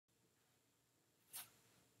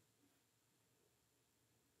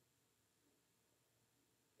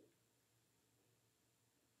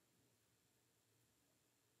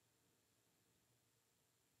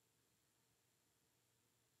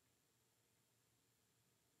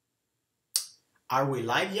Are we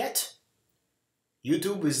live yet?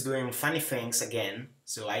 YouTube is doing funny things again,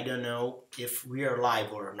 so I don't know if we are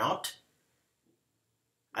live or not.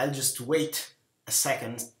 I'll just wait a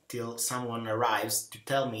second till someone arrives to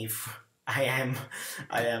tell me if I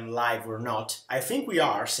am live or not. I think we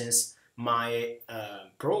are, since my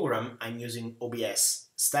program I'm using OBS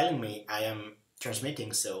is telling me I am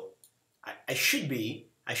transmitting, so I should be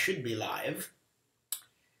live.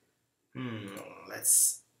 Hmm,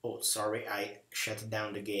 let's... Oh, sorry, I shut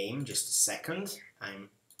down the game. Just a second. I'm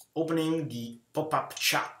opening the pop-up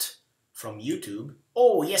chat from YouTube.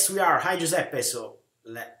 Oh, yes, we are. Hi, Giuseppe. So,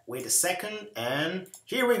 wait a second, and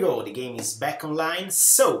here we go. The game is back online.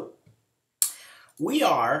 So, we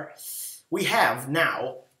have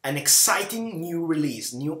now an exciting new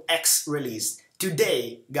release, new X release.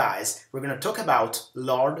 Today, guys, we're gonna talk about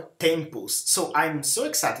Lord Tempus. So I'm so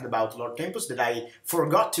excited about Lord Tempus that I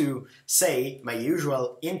forgot to say my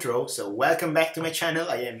usual intro. So welcome back to my channel.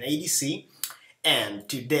 I am ADC, and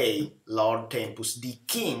today Lord Tempus, the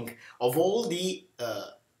king of all the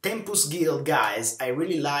Tempus Guild guys. I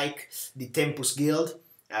really like the Tempus Guild.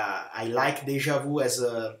 I like Deja Vu as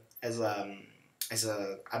a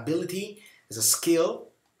ability, as a skill.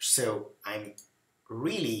 So I'm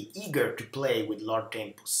really eager to play with Lord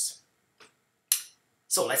Tempus.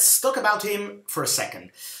 So let's talk about him for a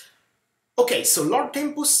second. Okay, so Lord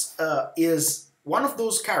Tempus is one of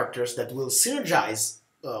those characters that will synergize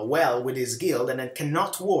well with his guild and it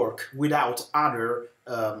cannot work without other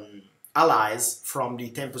allies from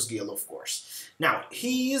the Tempus Guild, of course. Now,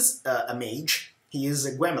 he is a mage, he is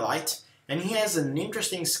a Gwemelite, and he has an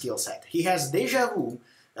interesting skill set. He has Deja Vu,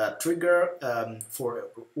 trigger for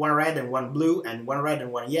one red and one blue and one red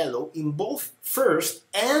and one yellow in both first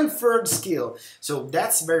and third skill. So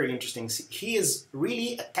that's very interesting. He is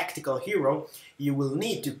really a tactical hero. You will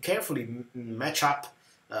need to carefully match up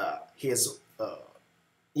his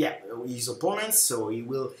opponents. So he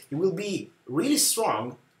will be really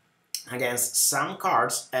strong against some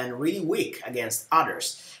cards and really weak against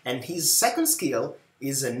others. And his second skill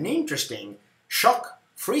is an interesting shock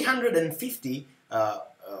 350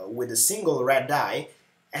 with a single red die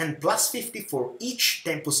and plus 50 for each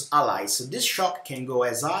Tempus ally. So this shock can go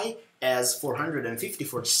as high as 450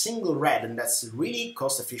 for a single red, and that's really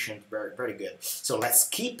cost efficient, very, very good. So let's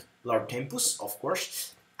keep Lord Tempus, of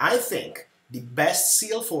course. I think the best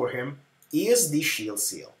seal for him is the shield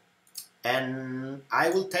seal, and I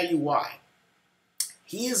will tell you why.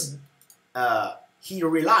 He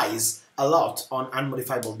relies a lot on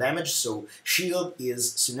unmodifiable damage, so shield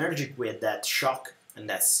is synergic with that shock, and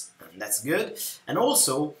that's good. And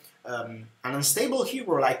also, an unstable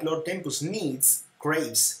hero like Lord Tempus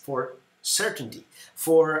craves for certainty,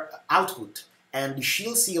 for output, and the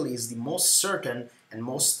shield seal is the most certain and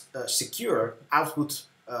most secure output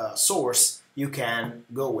source you can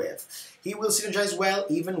go with. He will synergize well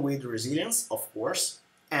even with resilience, of course,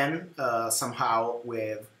 and somehow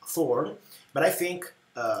with Thorn, but I think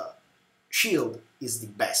shield is the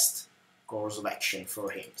best course of action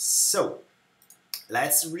for him. So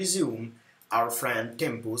let's resume our friend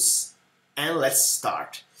Tempus and let's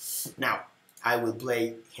start. Now, I will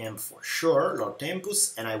play him for sure, Lord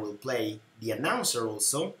Tempus, and I will play the announcer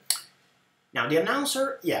also. Now, the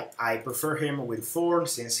announcer, yeah, I prefer him with Thorn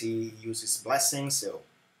since he uses blessing, so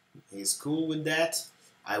he's cool with that.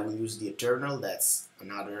 I will use the Eternal, that's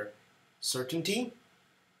another certainty.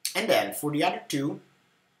 And then for the other two,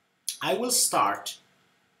 I will start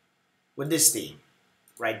with this team,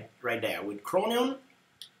 right there, with Cronion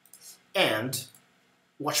and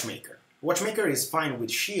Watchmaker. Watchmaker is fine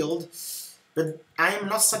with shield, but I am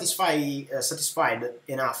not satisfied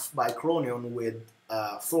enough by Cronion with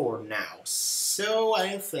Thorn now. So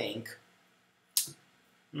I think,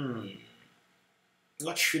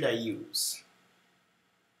 what should I use?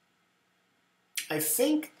 I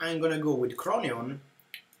think I'm gonna go with Cronion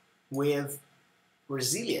with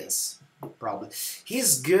resilience, probably.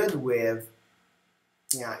 He's good with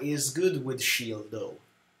shield though.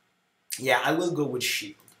 Yeah, I will go with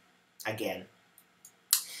shield again.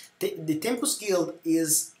 The Tempus Guild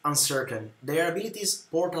is uncertain. Their abilities,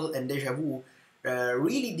 Portal and Deja Vu,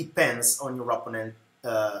 really depends on your opponent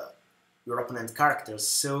characters.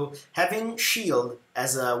 So having shield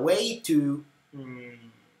as a way to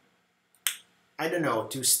I don't know,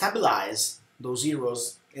 to stabilize those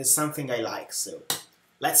heroes is something I like. So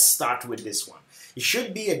let's start with this one. It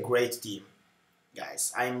should be a great team,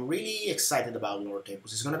 guys. I'm really excited about Lord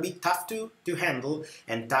Tempus. It's gonna be tough to handle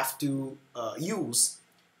and tough to use,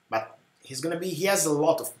 but he has a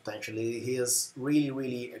lot of potential. He is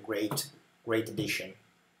really a great addition.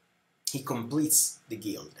 He completes the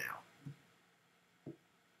guild now.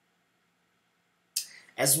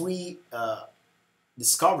 As we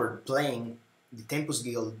discovered playing the Tempus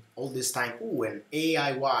Guild all this time, ooh, and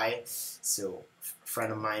AIY, so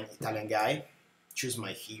friend of mine, Italian guy, choose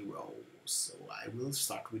my hero. So I will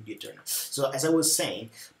start with the Eternal. So as I was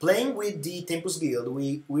saying, playing with the Tempus Guild,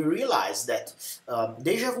 we realized that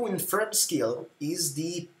Deja Vu in third skill is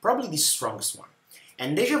probably the strongest one.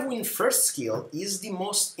 And Deja Vu in first skill is the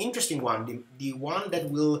most interesting one, the one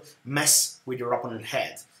that will mess with your opponent's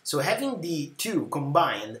head. So having the two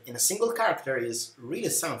combined in a single character is really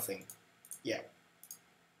something. Yeah.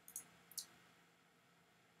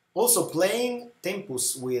 Also, playing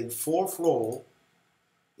Tempus with 4th roll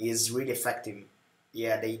is really effective.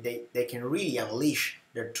 Yeah, they can really unleash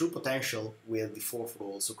their true potential with the 4th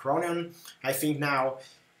roll. So Cronion, I think now,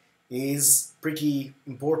 is pretty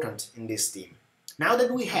important in this team. Now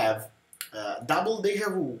that we have double Deja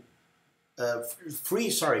Vu, three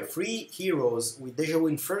heroes with Deja Vu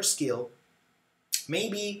in first skill,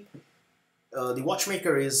 maybe the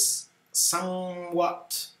Watchmaker is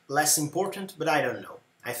somewhat less important, but I don't know.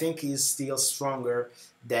 I think he's still stronger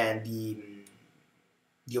than the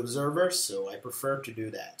Observer, so I prefer to do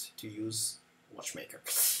that, to use Watchmaker.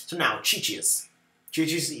 So now, Chi-Chi's.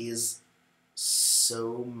 Chi-Chi's is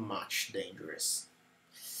so much dangerous.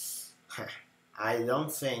 I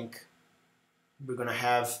don't think we're gonna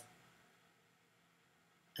have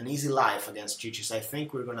an easy life against Chi-Chi's. I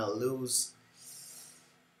think we're gonna lose.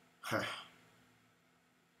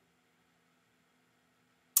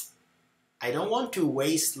 I don't want to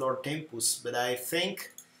waste Lord Tempus, but I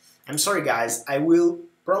think, I'm sorry guys, I will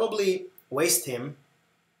probably waste him,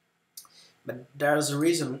 but there's a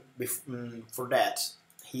reason for that.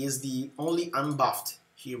 He is the only unbuffed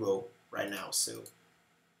hero right now, so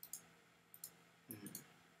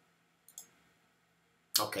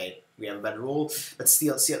okay, we have a bad roll, but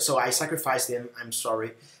still, so I sacrificed him, I'm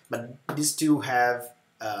sorry, but these two have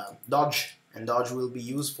dodge, and dodge will be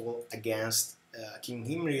useful against King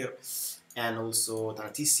Himrir and also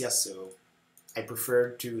Thanatissia, so I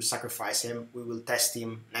prefer to sacrifice him. We will test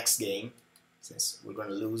him next game, since we're going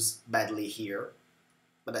to lose badly here,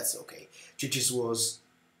 but that's okay. Chi-Chi's was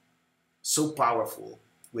so powerful,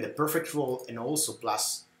 with a perfect roll and also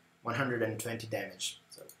plus 120 damage,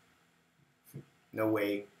 so no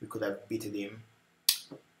way we could have beaten him.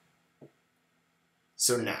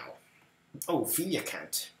 So now, oh, Philia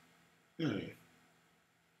can't.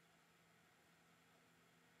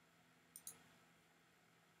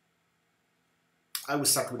 I will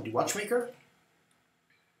start with the Watchmaker.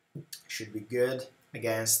 Should be good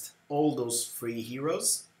against all those 3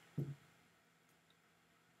 heroes.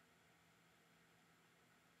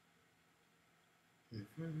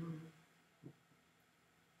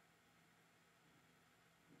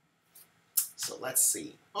 So let's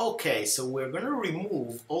see. Okay, so we're gonna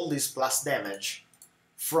remove all this plus damage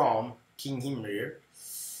from King Himrir.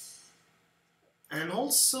 And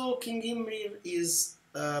also King Himrir is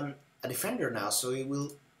a defender now, so he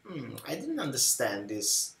will... I didn't understand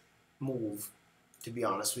this move, to be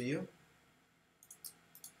honest with you.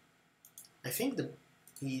 I think that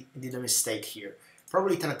he did a mistake here.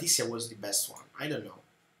 Probably Thanatissia was the best one, I don't know.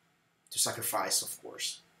 To sacrifice, of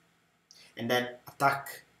course. And then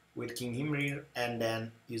attack with King Himrir, and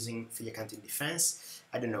then using Philia Can't in defense.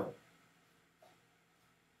 I don't know.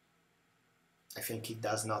 I think he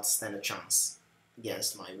does not stand a chance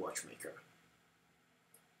against my Watchmaker.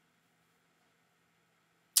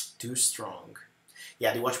 Too strong.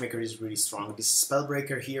 Yeah, the Watchmaker is really strong. This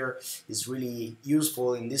Spellbreaker here is really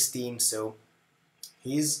useful in this team, so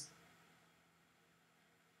he's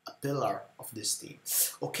a pillar of this team.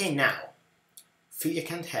 Okay, now, Philia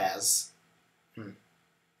Can't has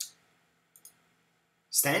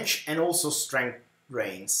Stench and also Strength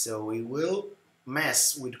Drain, so we will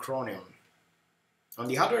mess with Cronion. On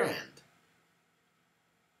the other hand,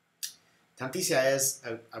 Thanatissia has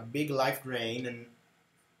a big life drain and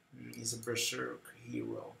is a Berserk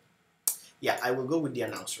hero. Yeah, I will go with the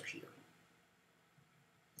Announcer here.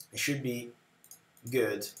 It should be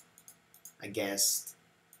good against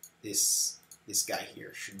this guy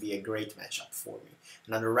here. Should be a great matchup for me.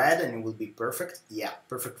 Another red and it will be perfect. Yeah,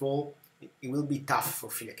 perfect roll. It will be tough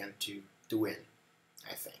for Philia Can't to win,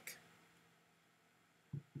 I think.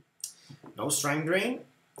 No Strength Drain,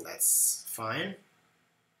 that's fine.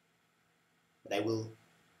 But I will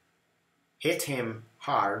hit him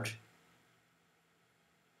hard.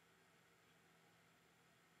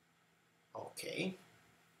 Okay,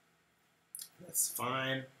 that's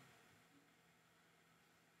fine.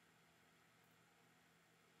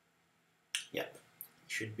 Yep,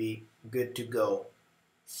 should be good to go.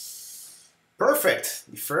 Perfect!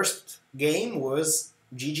 The first game was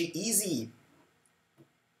GG easy.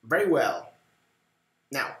 Very well.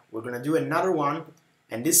 Now, we're gonna do another one,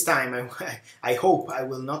 and this time I hope I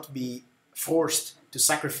will not be forced to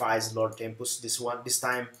sacrifice Lord Tempus. This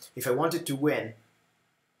time, if I wanted to win,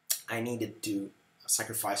 I needed to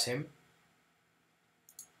sacrifice him.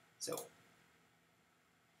 So,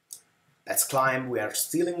 let's climb. We are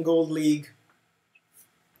still in Gold League.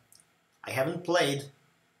 I haven't played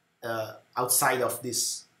outside of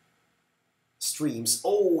this streams.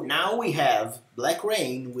 Oh, now we have Black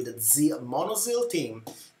Rain with a Mono Zeal team.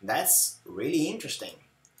 That's really interesting.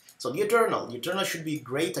 So the Eternal should be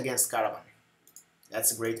great against Caravan.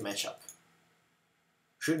 That's a great matchup.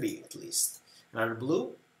 Should be, at least. Another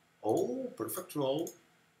blue. Oh, perfect roll.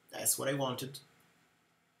 That's what I wanted.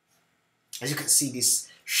 As you can see, this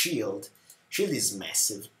shield is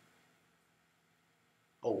massive.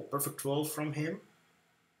 Oh, perfect roll from him.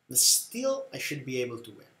 But still, I should be able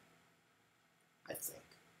to win. I think.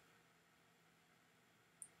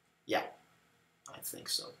 Yeah, I think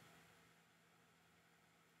so.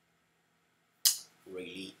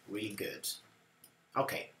 Really, really good.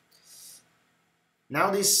 Okay.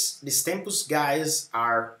 Now these Tempus guys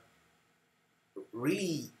are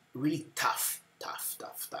really tough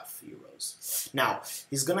heroes. Now,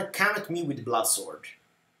 he's gonna come at me with Blood Sword.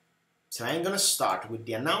 So I'm gonna start with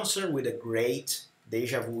the Announcer with a great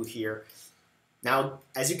Deja Vu here. Now,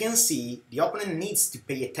 as you can see, the opponent needs to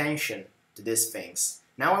pay attention to these things.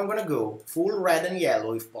 Now I'm gonna go full red and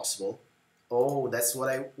yellow if possible. Oh, that's what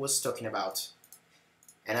I was talking about.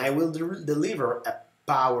 And I will deliver a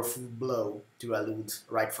powerful blow to Alud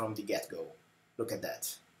right from the get-go. Look at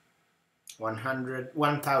that.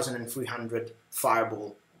 1,300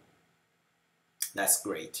 fireball. That's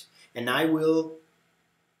great. And I will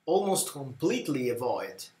almost completely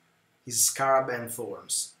avoid his Scarab and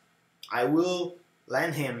Thorns. I will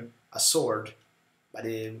land him a sword, but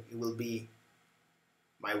it will be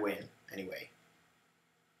my win anyway.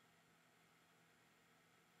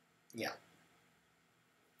 Yeah.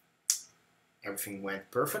 Everything went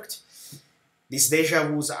perfect. These deja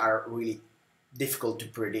vus are really difficult to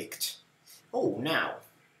predict. Oh, now,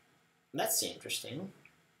 that's interesting.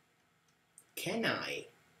 Can I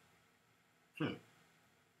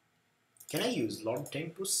use Lord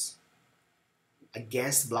Tempus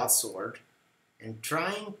against Blood Sword and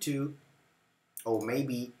trying to... Oh,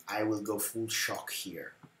 maybe I will go full shock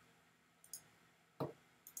here.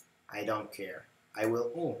 I don't care. I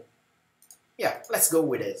will... Oh, yeah, let's go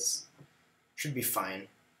with this. Should be fine.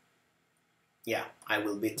 Yeah, I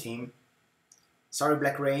will beat him. Sorry,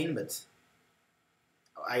 Black Rain, but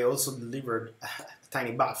I also delivered a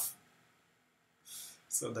tiny buff.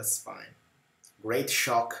 So that's fine. Great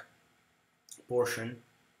shock portion.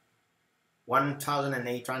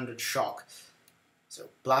 1,800 shock. So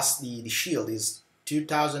plus the shield is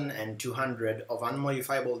 2,200 of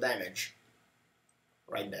unmodifiable damage.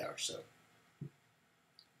 Right there, so.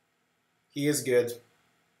 He is good.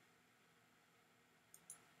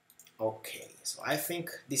 Okay, so I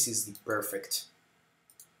think this is the perfect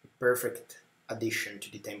addition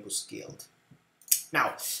to the Tempus Guild.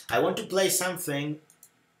 Now, I want to play something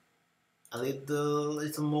a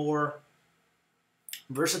little more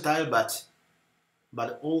versatile,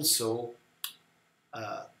 but also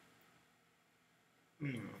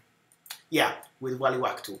yeah, with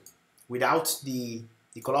Waliwaktu, without the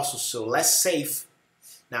Colossus, so less safe.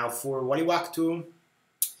 Now for Waliwaktu,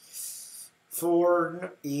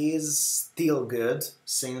 Thorn is still good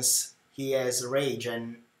since he has Rage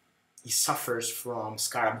and he suffers from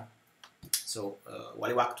Scarab. So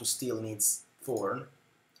Waliwaktu still needs Thorn.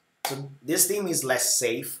 So this team is less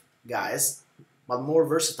safe, guys, but more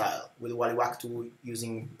versatile with Waliwaktu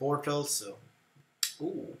using portals. So,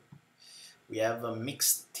 ooh, we have a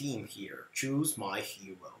mixed team here. Choose my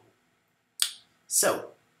hero.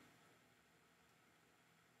 So,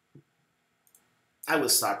 I will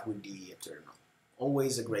start with the Eternal.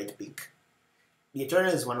 Always a great pick. The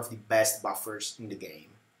Eternal is one of the best buffers in the game.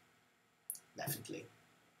 Definitely.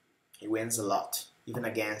 He wins a lot, even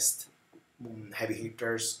against heavy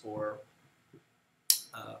hitters or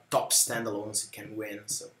top standalones. He can win.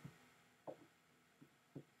 So.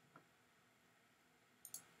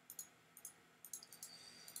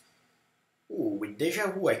 Ooh, with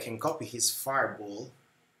Deja Vu I can copy his Fireball,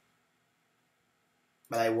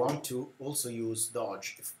 but I want to also use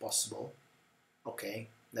Dodge if possible. Okay,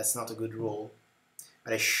 that's not a good roll,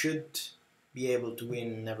 but I should be able to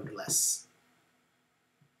win nevertheless.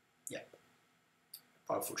 Yep.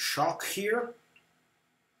 Powerful shock here.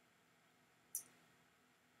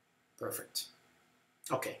 Perfect.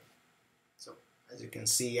 Okay, so as you can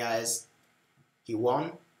see, guys, he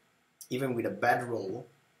won even with a bad roll.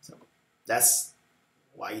 So that's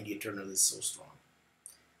why the Eternal is so strong.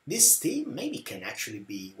 This team maybe can actually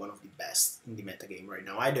be one of the best in the metagame right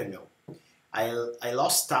now. I don't know. I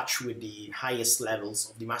lost touch with the highest levels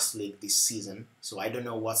of the Master League this season, so I don't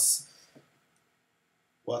know what's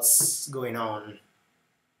going on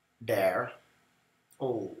there.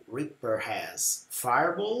 Oh, Reaper has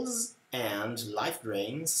fireballs and life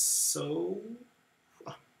drains, so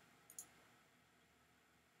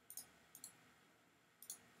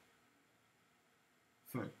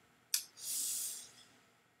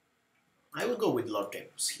I will go with Lord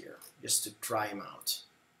Tempus here, just to try him out.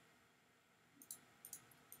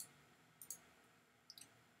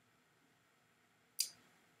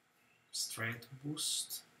 Strength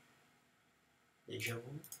boost. Deja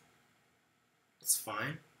vu. That's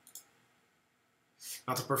fine.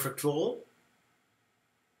 Not a perfect roll.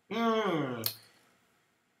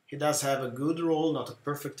 He does have a good roll, not a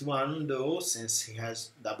perfect one though, since he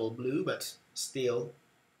has double blue, but still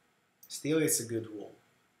it's a good roll.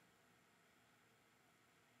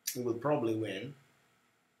 He will probably win.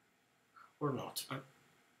 Or not.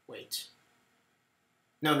 Wait.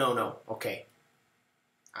 No. Okay.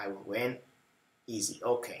 I will win. Easy.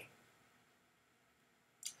 Okay.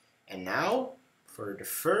 And now, for the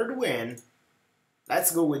third win,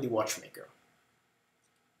 let's go with the Watchmaker.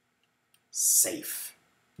 Safe.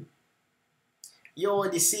 Yo,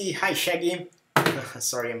 DC. Hi, Shaggy.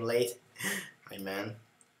 Sorry I'm late. Hi, man.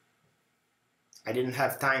 I didn't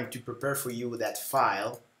have time to prepare for you that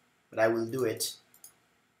file, but I will do it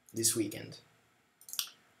this weekend.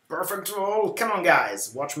 Perfect roll. Come on,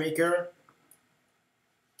 guys. Watchmaker.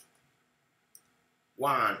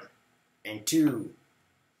 1 and 2.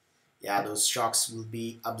 Yeah, those shocks will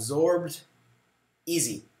be absorbed.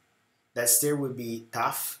 Easy. That stair will be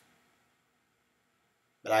tough,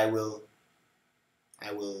 but I will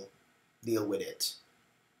deal with it.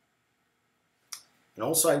 And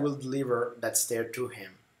also I will deliver that stair to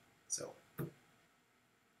him. So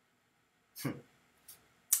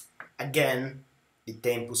again, the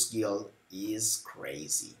Tempus Guild is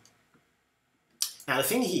crazy. Now the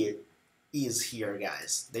thing here is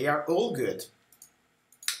guys, they are all good,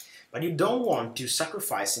 but you don't want to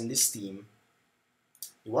sacrifice in this team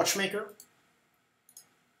the Watchmaker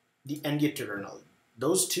and the Eternal.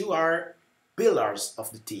 Those two are pillars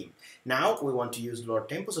of the team. Now we want to use Lord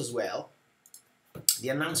Tempus as well, the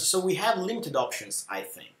announcer. So we have limited options, I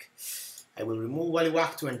think. I will remove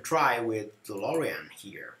Ouait Ka and try with DeLorean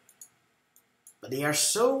here. But they are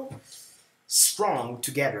so strong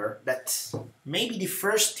together that maybe the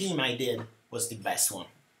first team I did was the best one,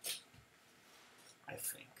 I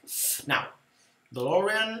think. Now,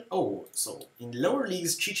 DeLorean, so in lower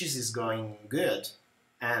leagues, Chichis is going good,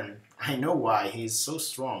 and I know why, he's so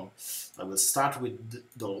strong. I will start with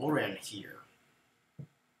DeLorean here.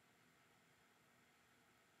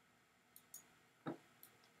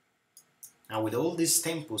 Now with all this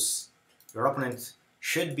Tempus, your opponent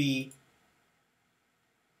should be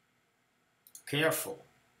careful.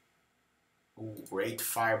 Ooh, great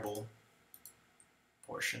fireball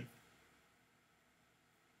portion.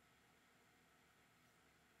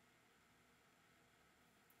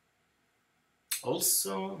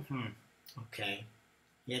 Also, okay,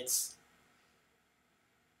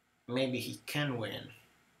 maybe he can win.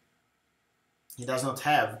 He does not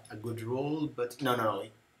have a good roll, but no,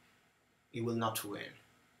 he will not win.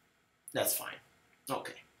 That's fine.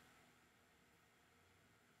 Okay.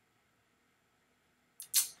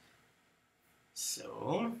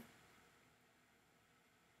 So,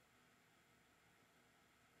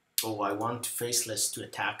 I want Faceless to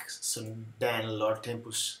attack, so then Lord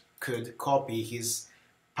Tempus could copy his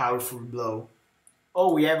powerful blow.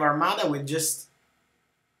 Oh, we have Armada with just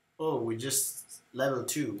level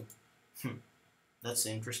 2. That's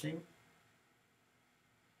interesting.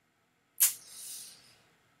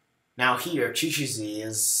 Now here, Chichizi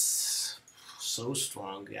is so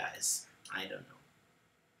strong, guys. I don't know.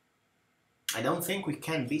 I don't think we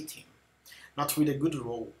can beat him. Not with a good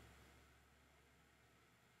roll.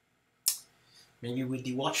 Maybe with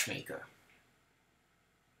the Watchmaker.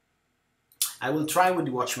 I will try with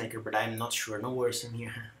the Watchmaker, but I'm not sure. No worries in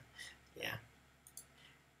here. Yeah.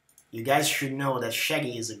 You guys should know that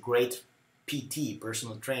Shaggy is a great PT,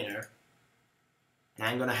 personal trainer. And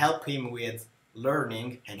I'm gonna help him with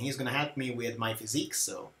learning, and he's gonna help me with my physique,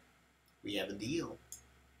 so we have a deal.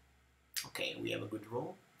 Okay, we have a good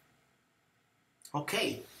roll.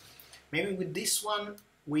 Okay, maybe with this one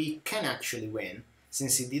we can actually win,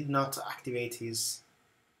 since he did not activate his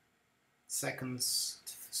second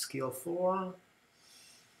skill 4.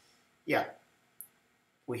 Yeah,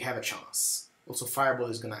 we have a chance. Also, Fireball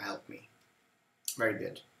is gonna help me. Very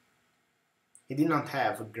good. He did not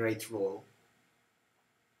have a great role.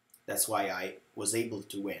 That's why I was able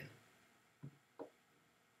to win.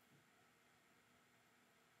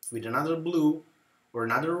 With another blue or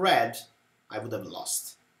another red, I would have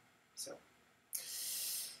lost. So,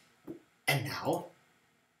 and now,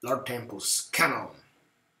 Lord Tempus, come on.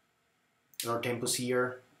 Lord Tempus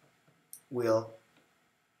here will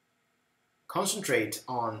concentrate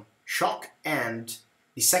on shock and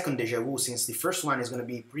the second deja vu, since the first one is going to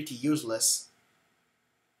be pretty useless.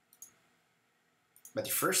 But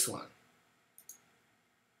the first one,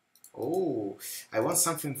 oh, I want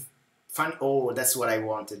something fun. Oh, that's what I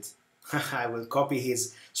wanted. I will copy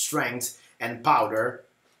his strength and powder.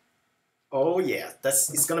 Oh yeah,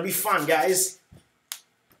 it's gonna be fun, guys.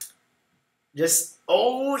 Just,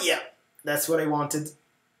 oh yeah, that's what I wanted.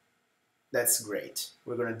 That's great.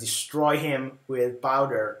 We're gonna destroy him with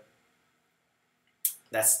powder.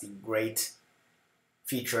 That's the great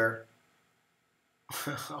feature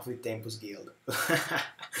of the Tempus Guild.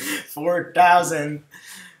 4,000.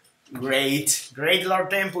 Great, great Lord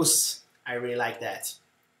Tempus. I really like that.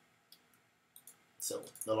 So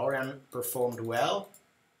DeLorean performed well.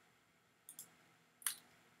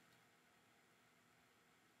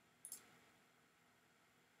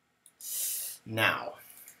 Now,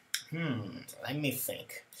 let me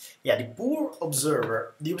think. Yeah, the poor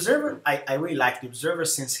observer. The observer, I really like the observer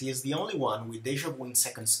since he is the only one with deja vu in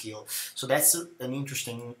second skill. So that's an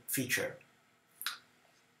interesting feature.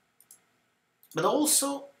 But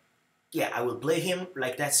also, yeah, I will play him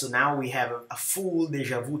like that. So now we have a full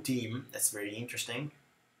deja vu team. That's very interesting.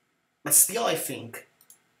 But still, I think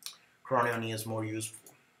Cronion is more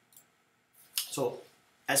useful. So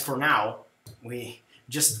as for now, we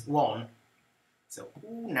just won. So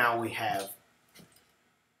now we have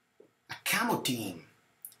a Camo team,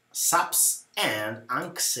 Saps and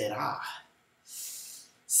Anxera.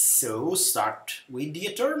 So start with the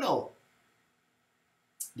Eternal.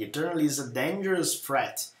 The Eternal is a dangerous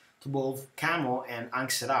threat to both Camo and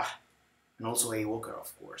Anxera, and also a Walker,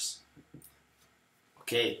 of course.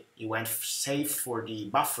 Okay, he went safe for the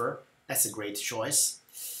buffer. That's a great choice.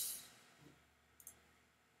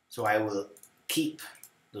 So I will keep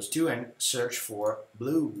those two and search for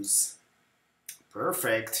blues.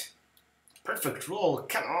 Perfect. Perfect roll.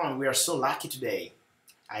 Come on, we are so lucky today.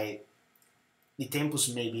 The Tempus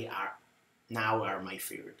maybe are my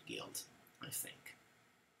favorite guild, I think.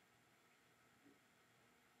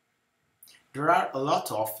 There are a lot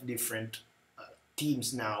of different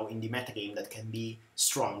teams now in the metagame that can be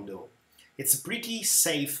strong, though. It's a pretty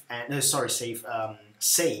safe and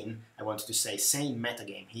sane. I wanted to say sane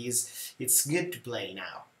metagame. It's good to play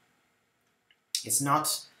now. It's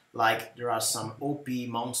not like there are some OP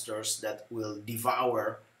monsters that will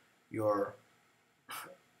devour your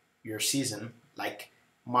season, like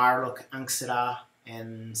Marlock, Anxera,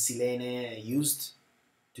 and Silene used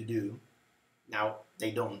to do. Now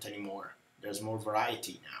they don't anymore. There's more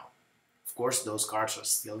variety now. Of course, those cards are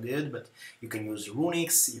still good, but you can use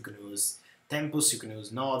Runics, you can use Tempus, you can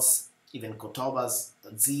use Nods, even Kotobas,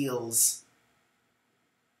 Zeals.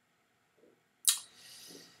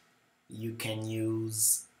 You can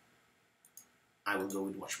use... I will go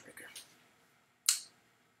with Watchmaker.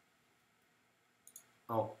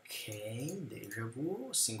 Okay, Deja Vu,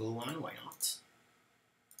 single one, why not?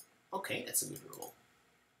 Okay, that's a good roll.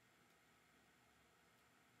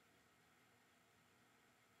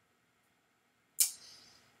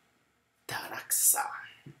 Taraxa.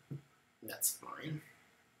 That's fine.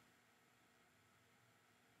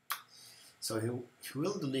 So he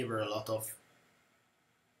will deliver a lot of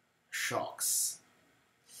shocks,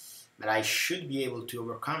 but I should be able to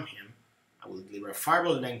overcome him. I will deliver a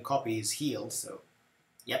fireball and then copy his heal, so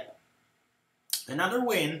yep. Another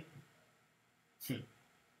win.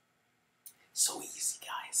 So easy,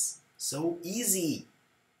 guys. So easy.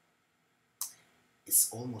 It's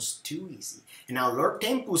almost too easy. And now Lord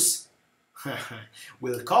Tempus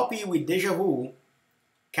will copy with Deja Vu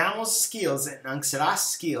Camo's skills and Anxera's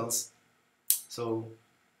skills. So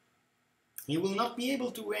he will not be able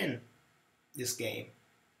to win this game.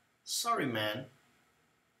 Sorry, man.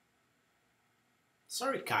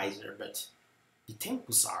 Sorry, Kaiser, but the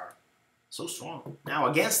Tempus are so strong. Now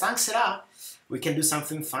against Anxera, we can do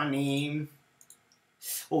something funny.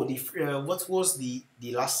 Oh, what was the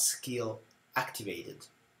last skill activated?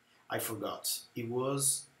 I forgot. It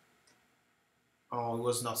was... Oh, it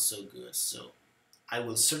was not so good, so I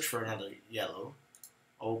will search for another yellow.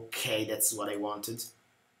 Okay, that's what I wanted.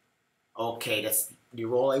 Okay, that's the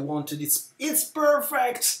roll I wanted. It's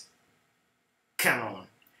perfect! Come on.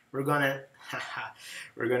 We're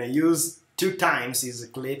gonna use 2 times his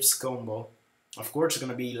Eclipse combo. Of course, it's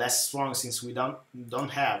gonna be less strong since we don't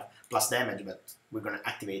have plus damage, but we're gonna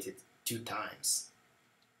activate it 2 times.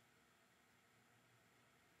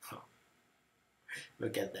 Oh,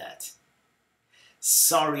 look at that.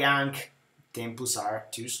 Sorry, Hank. Tempus are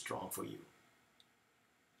too strong for you.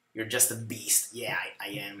 You're just a beast. Yeah, I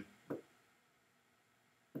am.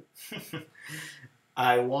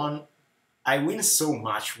 I win so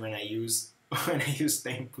much when I use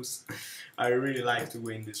Tempus. I really like to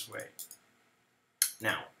win this way.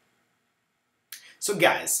 Now, so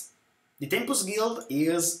guys, the Tempus Guild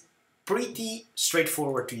is pretty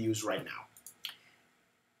straightforward to use right now.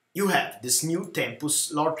 You have this new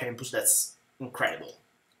Tempus, Lord Tempus, that's incredible.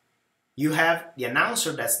 You have the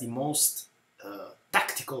Announcer, that's the most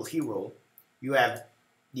tactical hero. You have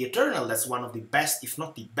the Eternal, that's one of the best, if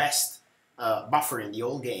not the best, buffer in the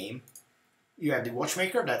whole game. You have the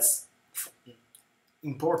Watchmaker, that's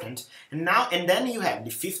important, and then you have the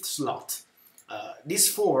 5th slot. These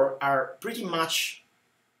 4 are pretty much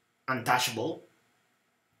untouchable,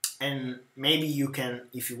 and maybe you can,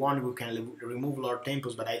 if you want, you can remove Lord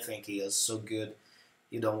Tempus, but I think he is so good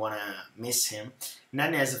you don't want to miss him. And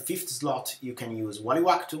then as a 5th slot, you can use Ouait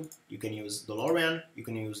Ka, you can use DeLorean, you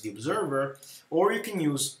can use the Observer, or you can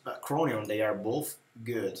use Cronion. They are both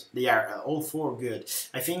good. They are all 4 good.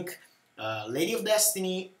 I think Lady of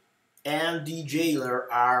Destiny and the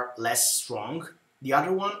Jailer are less strong. The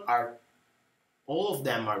other one are, all of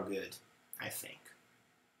them are good, I think.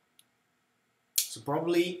 So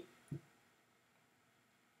probably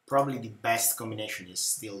the best combination is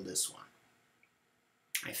still this one.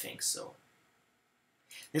 I think so.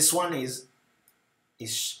 This one is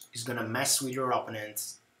gonna mess with your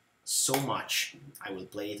opponent so much. I will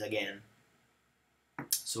play it again.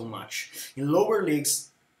 So much. In lower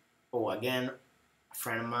leagues, oh, again, a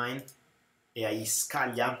friend of mine,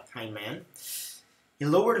 Scaglia, hi man.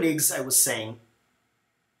 In lower leagues, I was saying,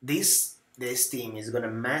 this team is gonna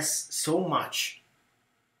mess so much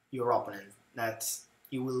your opponent that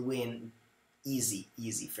you will win easy,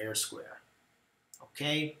 fair square.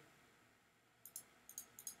 Okay.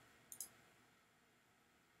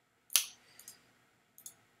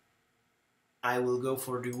 I will go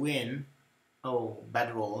for the win. Oh,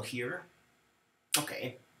 bad roll here.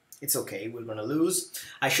 Okay, it's okay, we're gonna lose.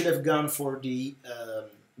 I should have gone for the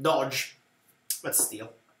dodge, but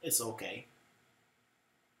still, it's okay.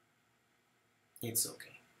 It's okay.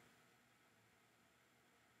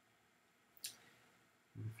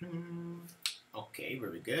 Okay,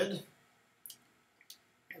 very good.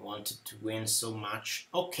 I wanted to win so much.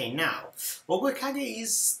 Okay, now, Ouait Ka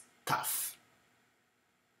is tough.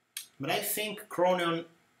 But I think Cronion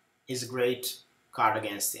is a great card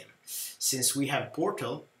against him, since we have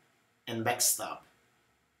Portal and Backstop.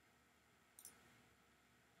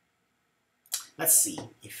 Let's see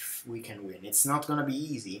if we can win. It's not gonna be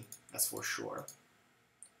easy, that's for sure.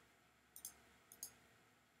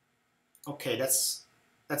 Okay, that's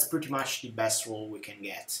pretty much the best roll we can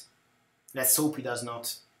get. Let's hope he does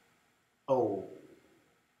not. Oh.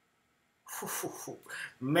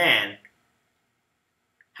 Man.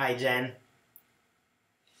 Hi, Jen.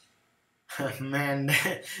 Man,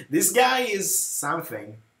 this guy is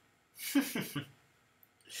something.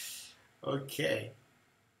 Okay.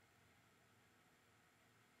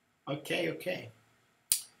 Okay.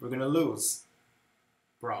 We're gonna lose.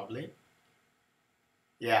 Probably.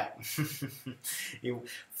 Yeah.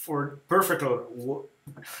 For perfect roll,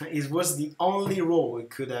 it was the only roll we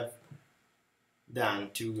could have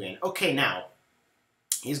done to win. Okay, now,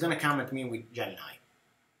 he's gonna come at me with Gemini.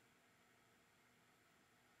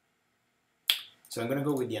 So I'm gonna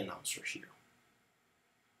go with the Announcer here.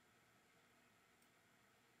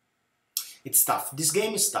 It's tough. This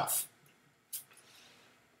game is tough.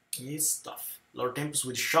 It's tough. Lord Tempus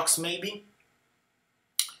with Shocks, maybe?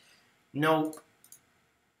 No.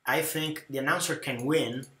 I think the Announcer can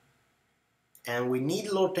win, and we need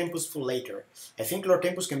Lord Tempus for later. I think Lord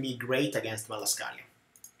Tempus can be great against Malascalia.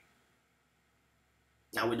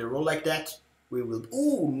 Now with a roll like that, we will...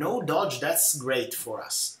 Ooh, no dodge, that's great for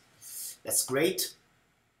us. That's great.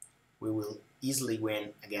 We will easily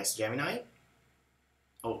win against Gemini.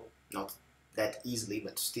 Oh, not that easily,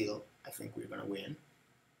 but still, I think we're gonna win.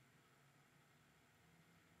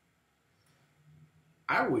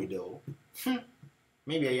 Are we though?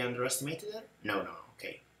 Maybe I underestimated it? No,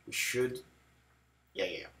 okay. We should...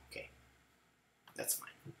 Yeah, okay. That's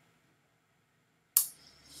fine.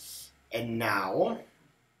 And now...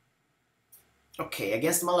 Okay,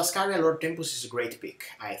 against Malascaria, Lord Tempus is a great pick,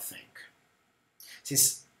 I think.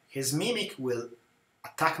 Since his Mimic will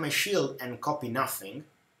attack my shield and copy nothing,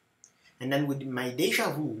 and then with my Deja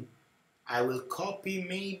Vu, I will copy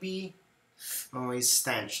maybe... Oh, he's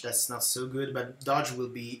stench. That's not so good, but dodge will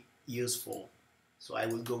be useful. So I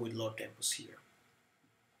will go with Lord Tempus here.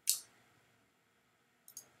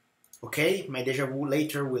 Okay, my Deja Vu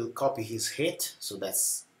later will copy his hit, so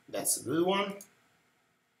that's a good one.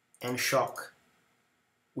 And Shock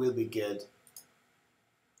will be good.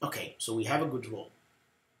 Okay, so we have a good roll.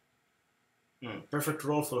 Perfect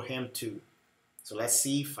roll for him too. So let's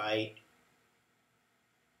see if I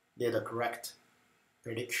did a correct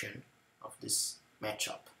prediction of this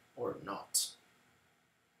matchup or not.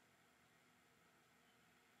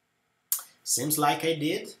 Seems like I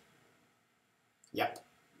did. Yep.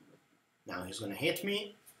 Now he's gonna hit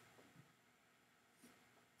me.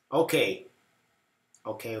 Okay.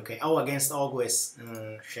 Okay. Oh, against Always.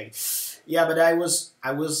 Shake. Yeah, but I was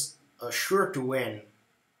sure to win,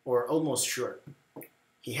 or almost sure.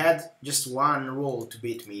 He had just one roll to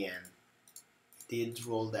beat me and did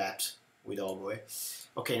roll that with Always.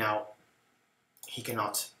 Okay, now he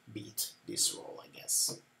cannot beat this roll, I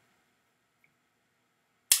guess.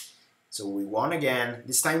 So we won again.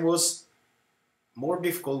 This time was more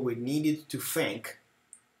difficult. We needed to think,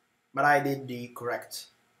 but I did the correct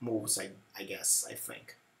moves, I guess, I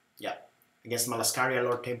think. Yeah, against Malascaria,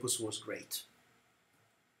 Lord Tempus was great.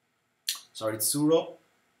 Sorry, Tsuro,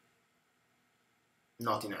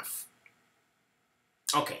 not enough.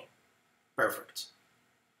 Okay, perfect.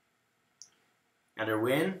 Another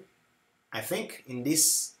win. I think in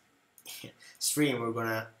this stream we're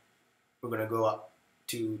gonna go up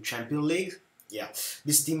to Champion League. Yeah,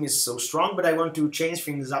 this team is so strong, but I want to change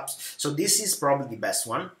things up. So this is probably the best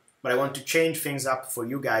one, but I want to change things up for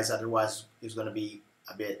you guys, otherwise it's gonna be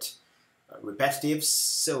a bit repetitive.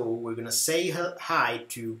 So we're gonna say hi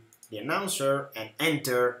to the announcer and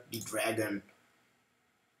enter the dragon.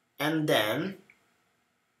 And then,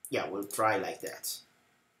 yeah, we'll try like that.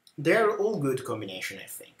 They're all good combination, I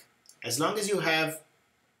think. As long as you have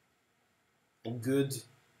a good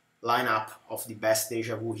lineup of the best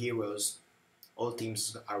Deja Vu heroes, all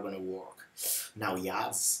teams are gonna work. Now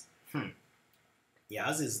Yaz.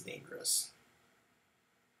 Yaz is dangerous.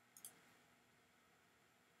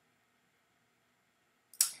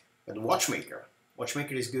 But Watchmaker.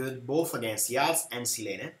 Watchmaker is good both against Yaz and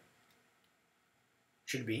Silene.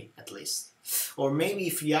 Should be, at least. Or maybe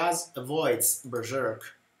if Yaz avoids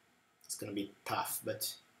Berserk, it's gonna be tough,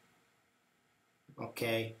 but...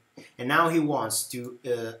 Okay. And now he wants to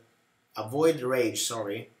avoid Rage,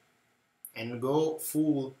 sorry, and go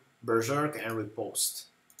full Berserk and Riposte.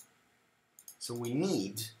 So we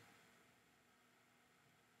need...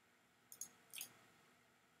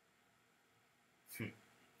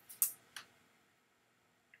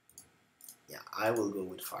 Yeah, I will go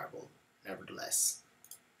with Fireball, nevertheless.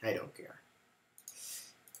 I don't care.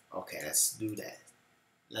 Okay, let's do that.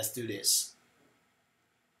 Let's do this.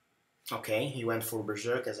 Okay, he went for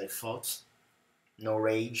Berserk as I thought. No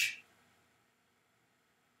Rage.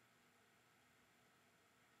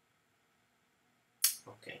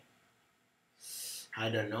 Okay. I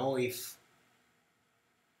don't know if...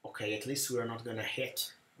 Okay, at least we're not gonna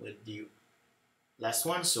hit with the last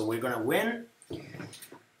one, so we're gonna win.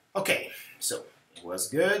 Okay, so it was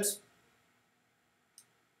good.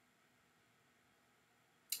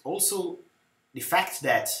 Also, the fact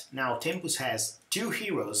that now Tempus has two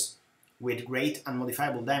heroes with great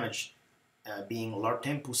unmodifiable damage, being Lord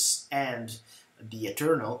Tempus and the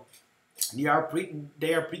Eternal, they are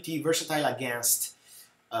pretty versatile against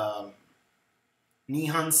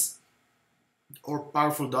Nihans or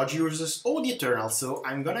powerful dodge users or the Eternal. So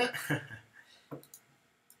I'm gonna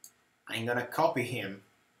copy him.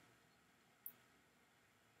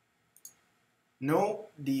 No,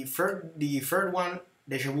 the third one,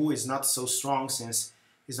 Deja Vu, is not so strong since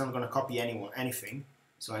he's not gonna copy anything.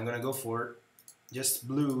 So I'm gonna go for just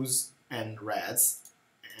blues and reds,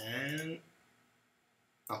 and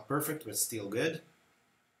not perfect, but still good.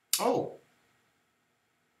 Oh,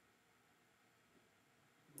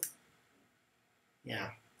 yeah.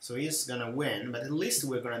 So he's gonna win, but at least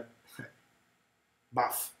we're gonna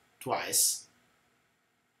buff twice.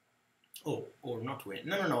 Oh, or not win.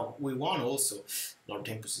 No. We won also. Lord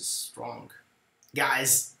Tempus is strong.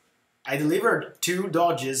 Guys, I delivered 2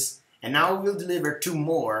 dodges, and now we'll deliver 2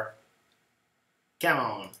 more. Come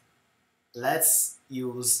on. Let's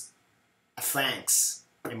use a thanks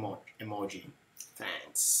emoji.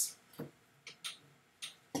 Thanks.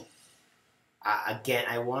 Again,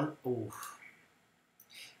 I want... Ooh.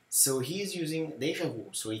 So he's using Deja Vu,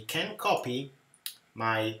 so he can copy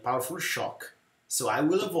my powerful shock. So I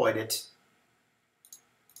will avoid it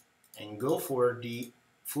and go for the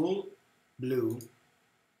full blue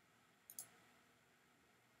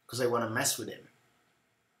because I want to mess with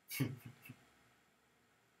him.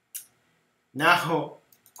 Now,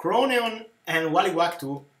 Chroneon and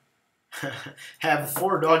Waliwaktu have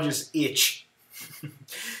 4 dodges each.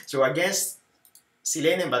 So against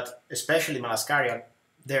Silene, but especially Malaskaria,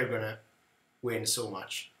 they're gonna win so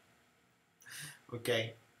much.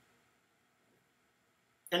 Okay.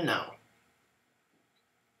 And now,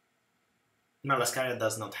 Malaskaria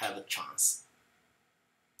does not have a chance.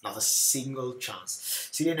 Not a single chance.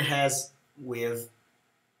 Silene has with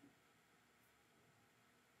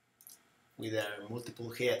multiple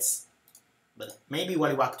hits, but maybe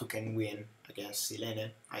Waliwaktu can win against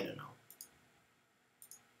Silene. I don't know.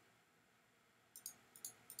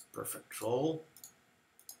 Perfect roll.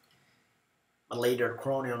 But later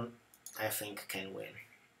Chroneon, I think, can win.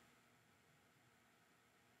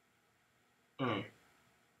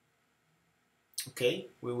 Okay,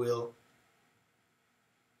 we will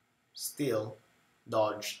still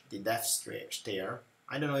dodge the Death Stare.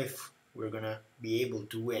 I don't know if we're gonna be able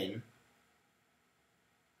to win.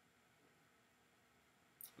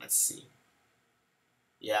 Let's see.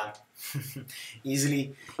 Yeah,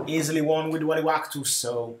 easily won with Waliwaktu.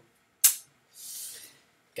 So,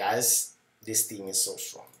 guys, this team is so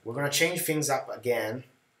strong. We're gonna change things up again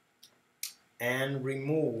and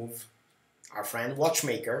remove our friend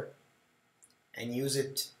Watchmaker and use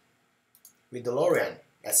it with DeLorean.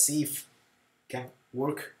 Let's see if it can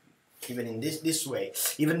work even in this way.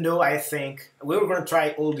 Even though I think we were gonna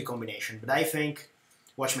try all the combination, but I think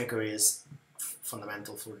Watchmaker is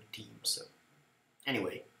fundamental for the team. So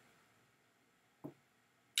anyway,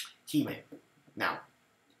 Hime. Now,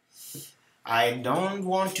 I don't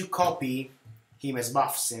want to copy Hime's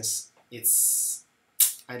buff since it's,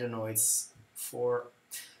 I don't know, it's for,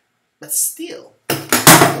 but still.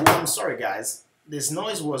 Oh, I'm sorry guys, this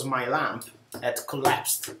noise was my lamp that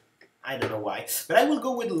collapsed. I don't know why, but I will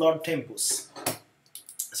go with Lord Tempus.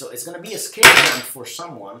 So it's gonna be a scary lamp for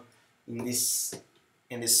someone in this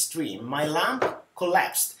stream. My lamp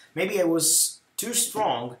collapsed. Maybe I was too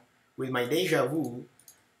strong with my deja vu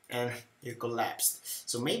and it collapsed.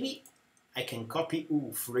 So maybe I can copy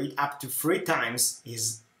up to 3 times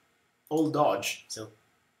his old dodge. So,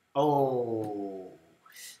 oh,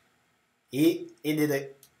 he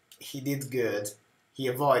did good. He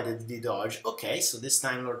avoided the dodge. Okay, so this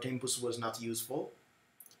time Lord Tempus was not useful.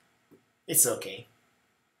 It's okay.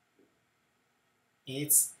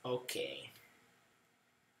 It's okay.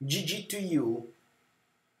 GG to you.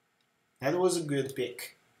 That was a good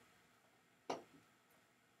pick.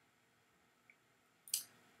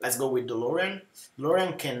 Let's go with DeLorean.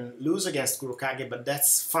 DeLorean can lose against Kurokage, but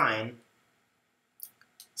that's fine,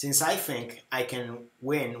 since I think I can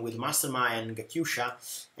win with Master Maya and Gakusha,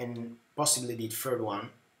 and possibly the third one.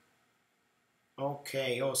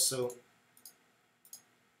 Okay, also...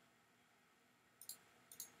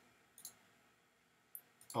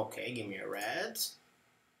 Okay, give me a red.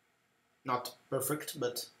 Not perfect,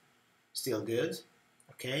 but still good.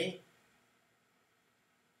 Okay.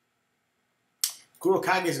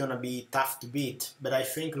 Kurokage is gonna be tough to beat, but I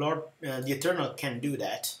think the Eternal can do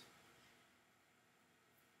that.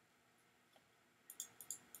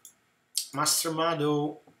 Master Ma,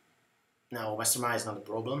 though, no, Master Ma is not a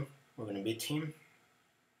problem. We're gonna beat him.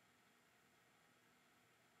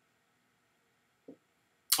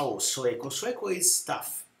 Oh, Sueko. Sueko is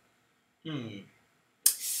tough.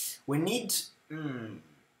 We need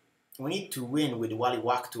to win with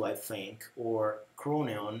Waliwaktu, I think, or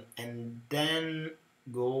Chroneon, and then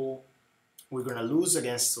go... We're gonna lose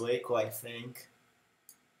against Sueko, I think.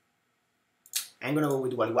 I'm gonna go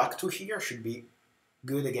with Waliwaktu here, should be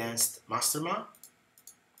good against Master Ma,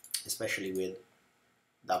 especially with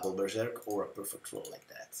double Berserk or a perfect roll like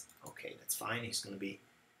that. Okay, that's fine, it's gonna be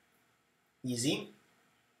easy.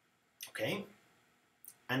 Okay,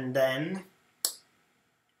 and then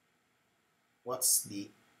what's the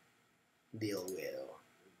deal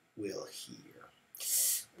will here?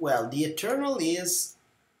 Well, the Eternal is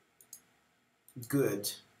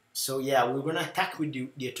good, so yeah, we're gonna attack with the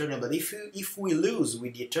Eternal, but if we lose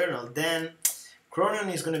with the Eternal, then Chronon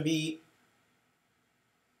is gonna be,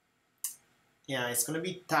 yeah, it's gonna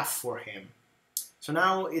be tough for him. So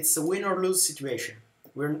now it's a win or lose situation.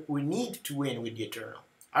 We need to win with the Eternal.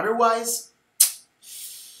 Otherwise,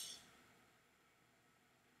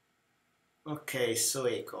 okay,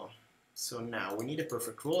 Sueko. So now we need a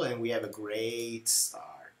perfect roll and we have a great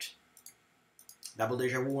start. Double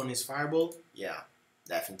Deja Vu on his Fireball? Yeah,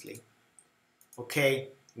 definitely. Okay,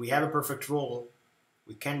 we have a perfect roll.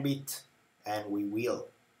 We can beat, and we will.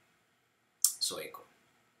 Sueko.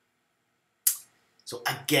 So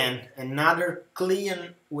again, another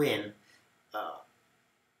clean win.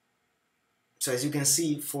 So as you can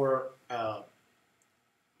see, for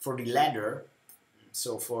for the ladder,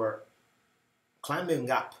 so for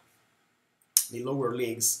climbing up the lower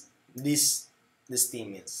leagues, this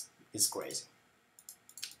team is crazy.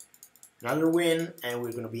 Another win, and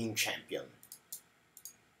we're gonna be in champion.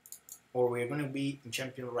 Or we're gonna be in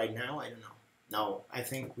champion right now. I don't know. No, I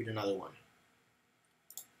think with another one.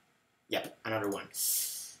 Yep, another one.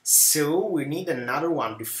 So we need another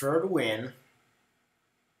one, the third win.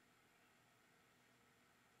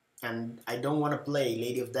 And I don't want to play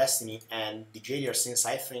Lady of Destiny and the Jailer since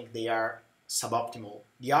I think they are suboptimal.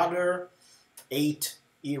 The other 8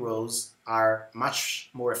 heroes are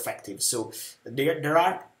much more effective. So there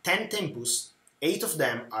are 10 tempus, 8 of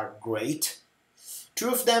them are great, 2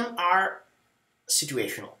 of them are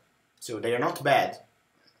situational. So they are not bad,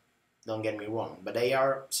 don't get me wrong, but they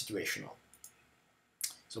are situational.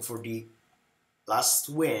 So for the last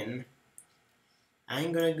win,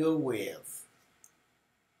 I'm gonna go with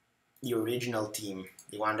the original team,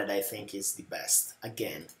 the one that I think is the best.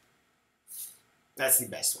 Again, that's the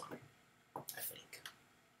best one, I think.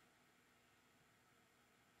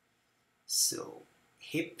 So,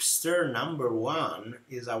 hipster number 1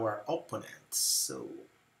 is our opponent. So,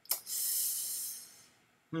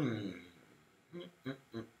 I'm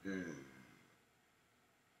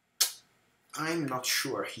not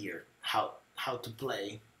sure here how to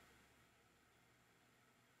play.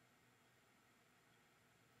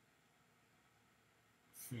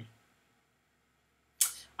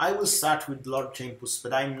 I will start with Lord Tempus,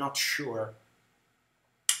 but I'm not sure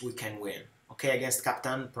we can win. Okay, against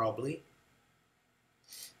Captain, probably.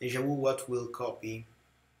 Deja Vu, what will copy?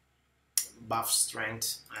 Buff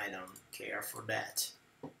strength, I don't care for that.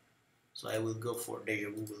 So I will go for Deja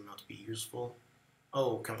Vu, will not be useful.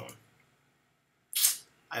 Oh, come on.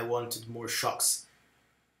 I wanted more shocks.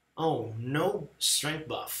 Oh, no strength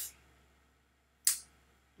buff.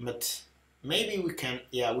 But maybe we can,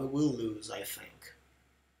 yeah, we will lose, I think.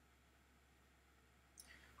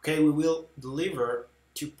 Okay, we will deliver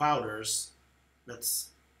 2 powders.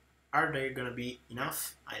 Are they gonna be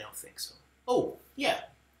enough? I don't think so. Oh, yeah.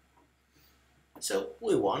 So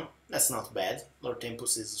we won. That's not bad. Lord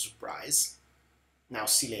Tempus is a surprise. Now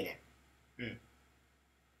Silene.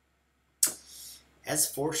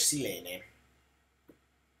 As for Silene,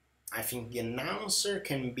 I think the announcer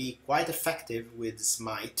can be quite effective with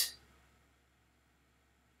Smite.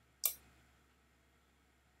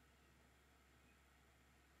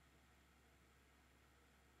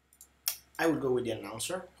 I will go with the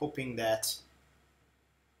announcer, hoping that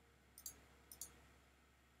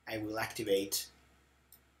I will activate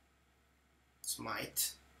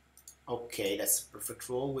Smite. Okay, that's the perfect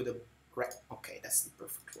roll with a... Okay, that's the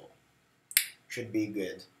perfect roll. Should be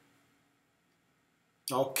good.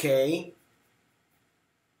 Okay.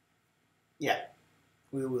 Yeah,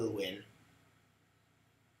 we will win.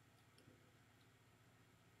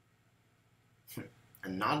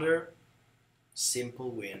 Another simple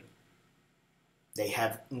win. They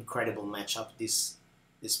have incredible matchup, this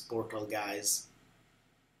Portal guys.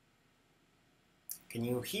 Can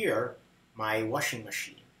you hear my washing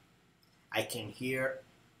machine? I can hear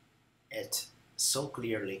it so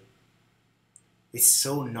clearly. It's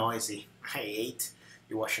so noisy. I hate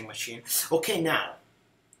the washing machine. Okay, now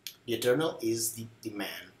the Eternal is the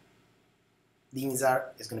man. The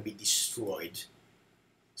Mizar is gonna be destroyed.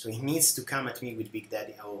 So he needs to come at me with Big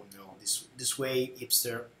Daddy. Oh no, this way,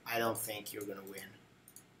 hipster, I don't think you're gonna win.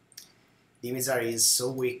 The Mizar is so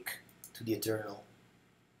weak to the Eternal.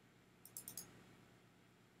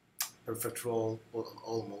 Perfect roll,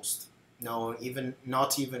 almost. No,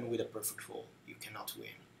 not even with a perfect roll, you cannot win.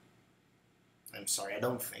 I'm sorry, I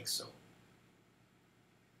don't think so.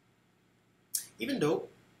 Even though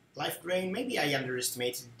life drain, maybe I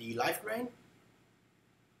underestimated the life drain.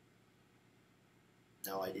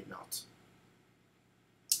 No, I did not.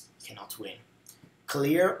 Cannot win.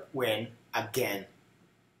 Clear win again.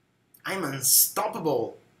 I'm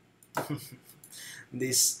unstoppable.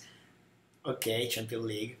 This, okay, Champion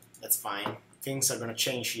League, that's fine. Things are gonna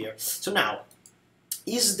change here. So now,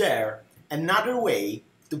 is there another way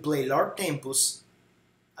to play Lord Tempus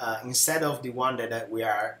instead of the one that we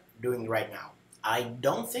are doing right now? I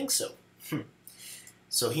don't think so.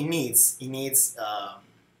 So he needs to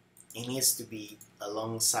be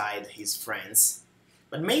alongside his friends,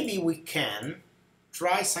 but maybe we can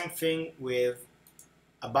try something with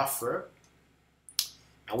a buffer.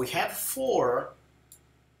 Now we have 4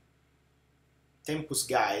 Tempus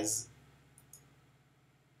guys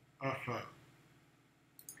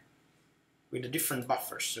with a different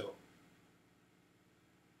buffer, so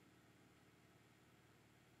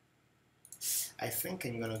I think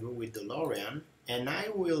I'm gonna go with DeLorean, and I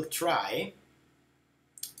will try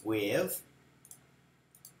with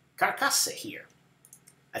Carcasse here.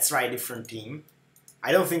 Let's try a different team.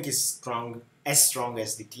 I don't think it's as strong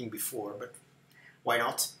as the team before, but why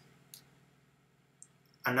not?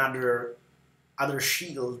 Other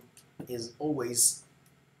shield is always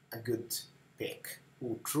a good pick.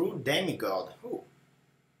 Ooh, true demigod. Ooh.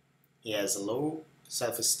 He has a low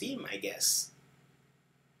self-esteem, I guess.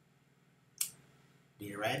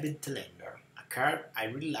 The Rabid Talender. A card I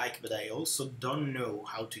really like, but I also don't know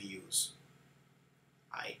how to use.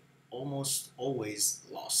 I almost always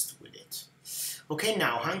lost with it. Okay,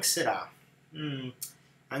 now Hangsera.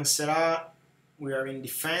 Hangsera, we are in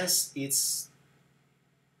defense. It's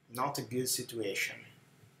not a good situation.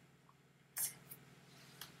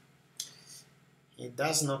 It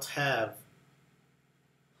does not have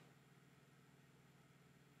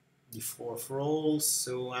the 4th roll,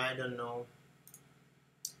 so I don't know.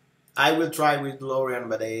 I will try with Lorian,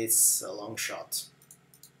 but it's a long shot.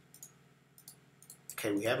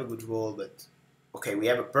 Okay, we have a good roll, but... Okay, we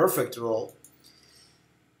have a perfect roll.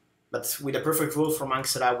 But with a perfect roll from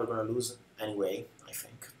Hangsera, we're gonna lose anyway, I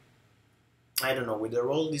think. I don't know, with the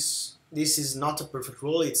roll, this is not a perfect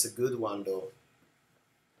roll, it's a good one though.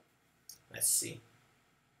 Let's see.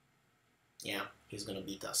 Yeah, he's gonna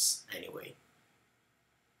beat us anyway.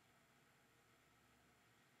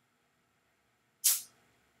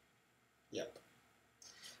 Yep.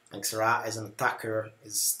 Hangsera as an attacker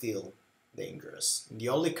is still dangerous. The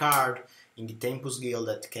only card in the Tempus Guild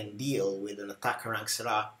that can deal with an attacker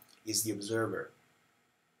Hangsera is the Observer.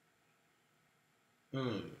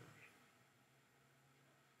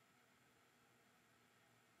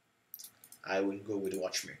 I will go with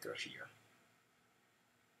Watchmaker here.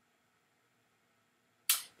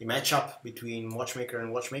 The matchup between Watchmaker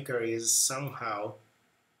and Watchmaker is somehow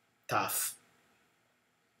tough.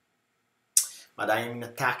 But I am in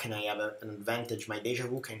attack and I have an advantage. My Deja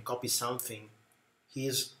Vu can copy something.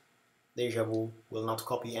 His Deja Vu will not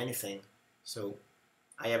copy anything. So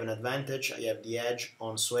I have an advantage. I have the edge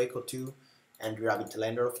on Ouait Ka too, and Rabid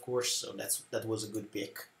Talender, of course. So that was a good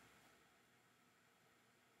pick.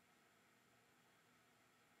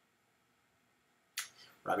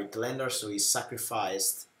 Rabid Talender, so he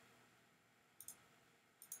sacrificed.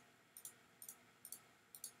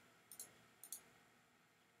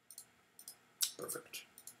 Perfect.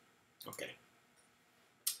 Okay.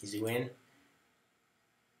 Easy win.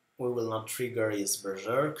 We will not trigger his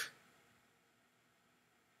Berserk.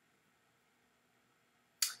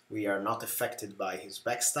 We are not affected by his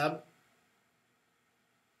backstab.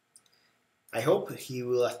 I hope he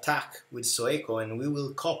will attack with Ouait Ka and we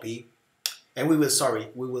will copy, and we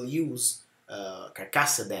will use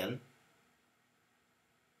Carcasse then.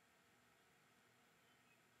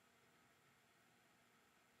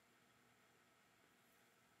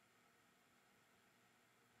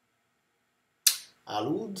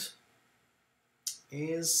 Alud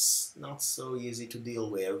is not so easy to deal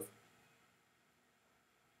with.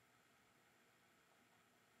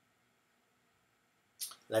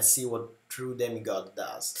 Let's see what True Demigod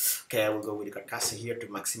does. Okay, I will go with Carcasse here to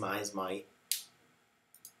maximize my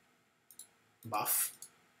buff.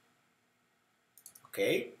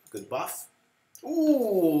 Okay, good buff.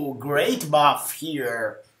 Ooh, great buff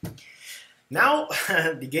here. Now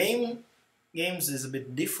the games is a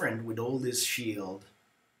bit different with all this shield.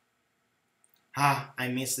 I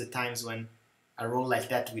miss the times when a roll like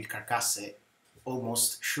that with Carcasse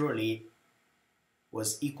almost surely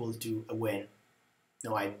was equal to a win.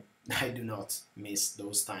 No, I do not miss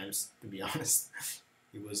those times, to be honest.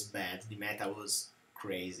 It was bad. The meta was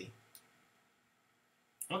crazy.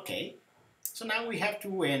 Okay, so now we have to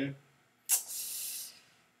win.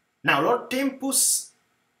 Now, Lord Tempus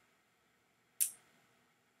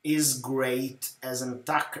is great as an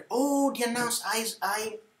attacker. Oh, the announce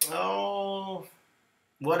oh,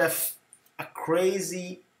 what a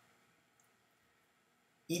crazy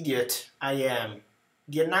idiot I am.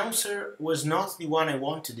 The announcer was not the one I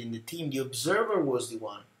wanted in the team. The observer was the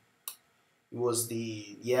one. It was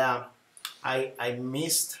the, yeah, I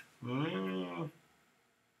missed.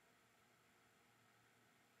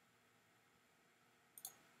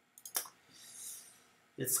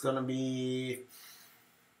 It's gonna be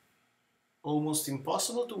almost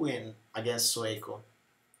impossible to win against Ouait Ka.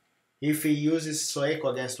 If he uses Ouait Ka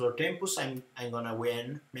against Lord Tempus, I'm gonna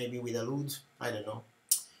win, maybe with a Lud, I don't know.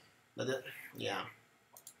 But yeah.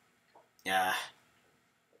 Yeah.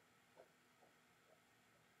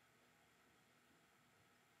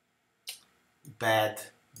 Bad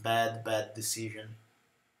decision.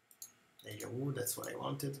 Deja Vu, that's what I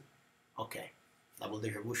wanted. Okay. Double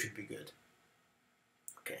Deja Vu should be good.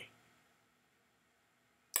 Okay.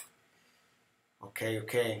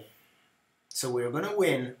 Okay. So we're gonna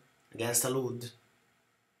win against Alud,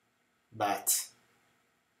 but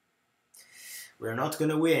we're not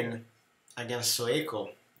gonna win against Ouait Ka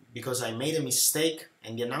because I made a mistake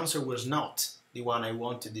and the announcer was not the one I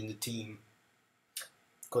wanted in the team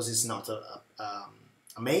because it's not a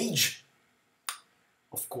mage,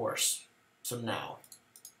 of course. So now,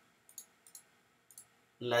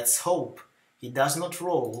 let's hope he does not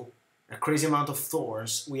roll a crazy amount of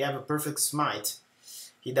thorns. We have a perfect smite.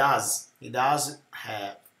 He does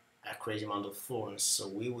have a crazy amount of thorns, so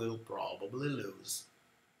we will probably lose.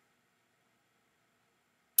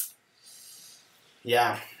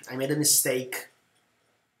 Yeah, I made a mistake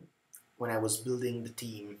when I was building the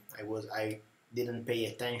team. I didn't pay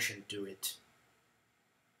attention to it.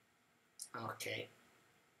 Okay.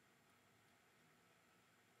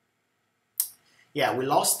 Yeah, we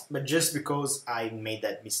lost, but just because I made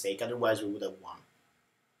that mistake. Otherwise, we would have won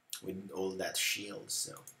with all that shield.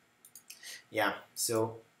 So, yeah.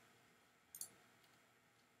 So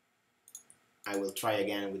I will try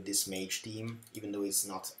again with this mage team, even though it's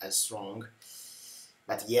not as strong.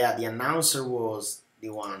 But yeah, the announcer was the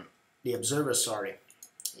one, the observer. Sorry.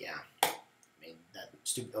 Yeah, made that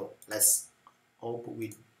stupid. Oh, let's hope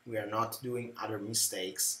we are not doing other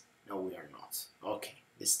mistakes. No, we are not. Okay.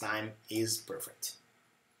 This time is perfect.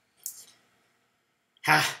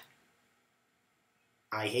 Ha!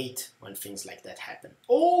 I hate when things like that happen.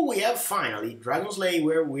 Oh, we have finally Dragon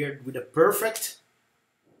Slayer with a perfect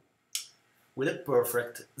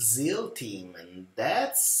Zeal team, and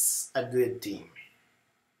that's a good team.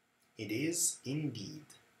 It is indeed.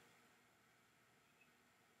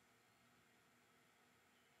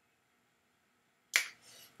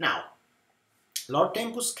 Now, Lord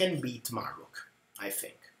Tempus can beat Marlock, I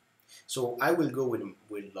think. So I will go with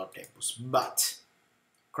Lord Tempus, but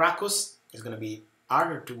Krakos is gonna be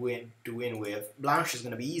harder to win with. Blanche is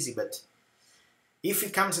gonna be easy, but if he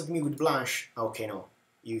comes at me with Blanche, okay, no,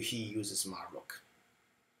 he uses Marlock.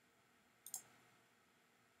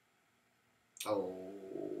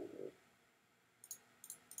 Oh,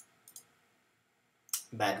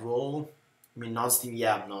 bad roll. I mean, nods team,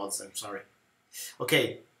 yeah, nods. I'm sorry.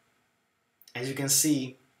 Okay, as you can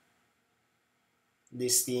see,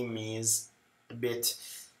 this team is a bit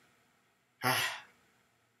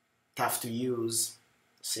tough to use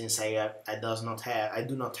since I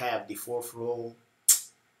do not have the fourth roll.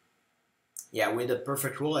 Yeah, with a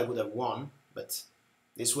perfect roll I would have won, but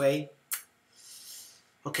this way.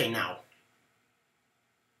 Okay, now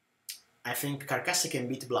I think Carcasse can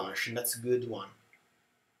beat Blanche, and that's a good one.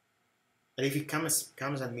 But if he comes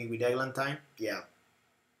at me with Eglantine, yeah,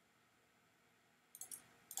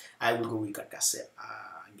 I will go with Carcasse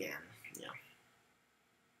again. Yeah.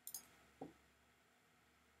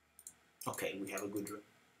 Okay, we have a good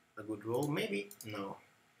roll. Maybe no.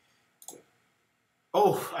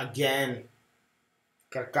 Oh, again.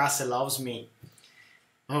 Carcasse loves me.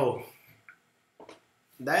 Oh,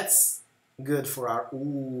 that's good for our.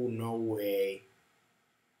 Ooh, no way.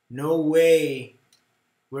 No way.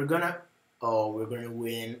 We're gonna. Oh, we're gonna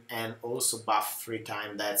win and also buff 3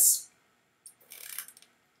 times. That's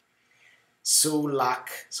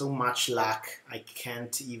so much luck. I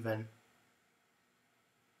can't even.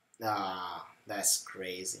 Ah, that's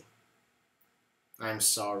crazy. I'm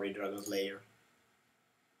sorry, Dragon Slayer.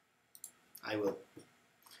 I will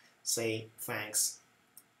say thanks.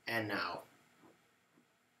 And now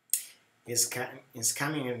he's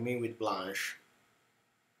coming at me with Blanche,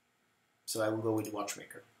 so I will go with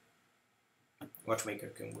Watchmaker. Watchmaker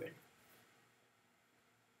can win.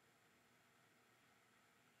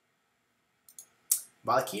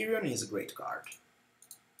 Valkyrion is a great card.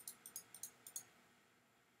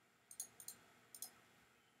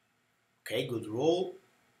 Okay, good roll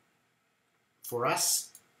for us.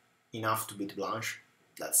 Enough to beat Blanche.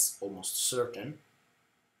 That's almost certain.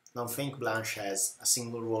 Don't think Blanche has a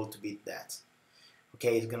single roll to beat that.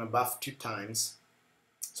 Okay, he's gonna buff 2 times,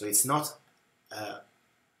 so it's not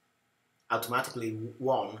automatically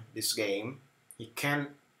won this game. He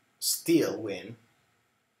can still win,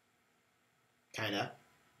 kinda.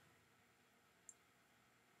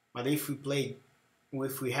 But if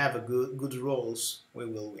we have a good rolls, we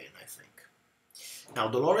will win, I think. Now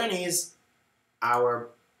Dolorian is our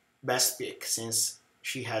best pick since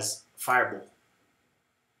she has Fireball.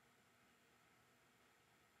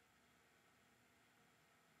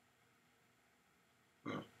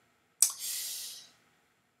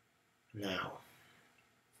 Now,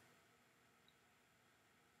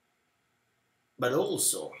 but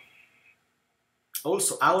also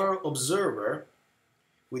our observer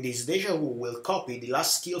with his Deja Vu will copy the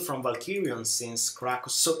last skill from Valkyrion since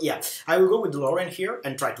Krakos. So yeah, I will go with Lauren here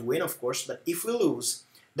and try to win, of course, but if we lose,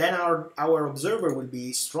 then our observer will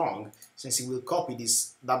be strong, since he will copy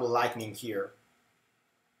this double lightning here.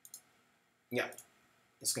 Yeah,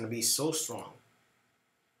 it's gonna be so strong.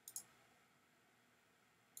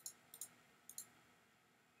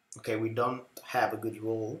 Okay, we don't have a good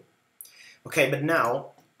roll. Okay, but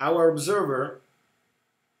now our observer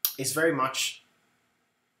is very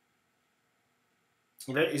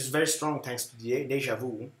strong thanks to the Deja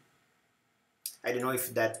Vu. I don't know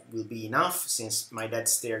if that will be enough, since my Death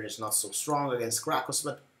Stare is not so strong against Krakos,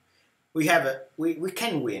 but we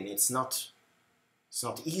can win. It's not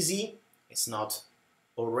easy, it's not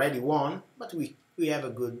already won, but we have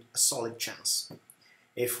a solid chance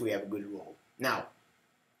if we have a good roll. Now,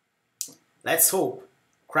 let's hope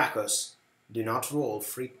Krakos do not roll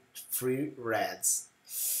three reds.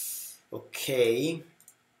 Okay,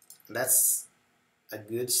 that's a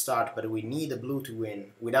good start, but we need a blue to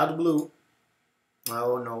win. Without blue,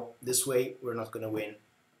 oh no, this way we're not gonna win.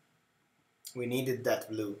 We needed that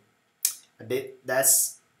blue.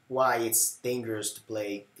 That's why it's dangerous to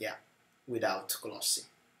play, yeah, without Colossi.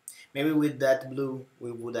 Maybe with that blue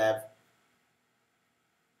we would have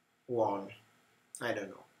won. I don't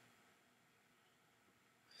know.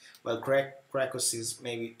 Well, Krakos is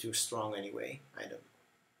maybe too strong anyway. I don't know.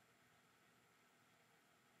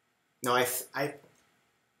 No,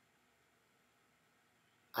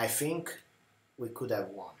 I think we could have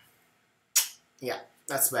won. Yeah,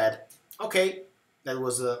 that's bad. Okay, that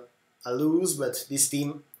was a lose, but this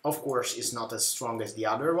team, of course, is not as strong as the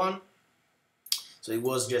other one. So it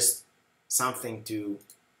was just something to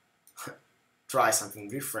try something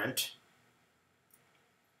different.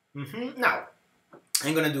 Now,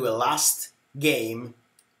 I'm gonna do a last game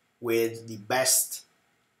with the best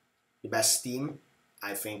team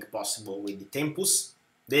I think possible with the Tempus.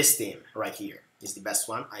 This team right here is the best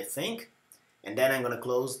one, I think. And then I'm gonna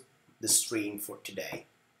close the stream for today.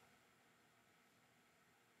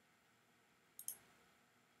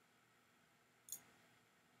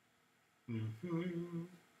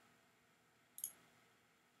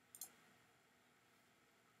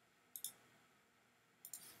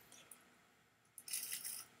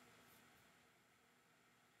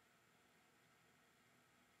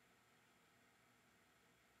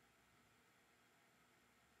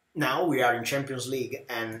 Now we are in Champions League,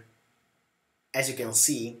 and as you can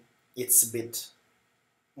see, it's a bit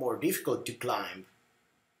more difficult to climb.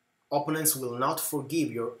 Opponents will not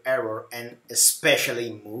forgive your error, and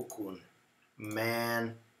especially Mukun.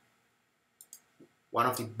 Man, one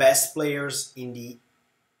of the best players in the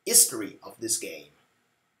history of this game.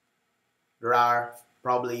 There are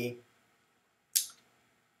probably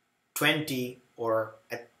 20 or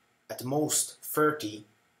at most 30,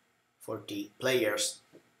 40 players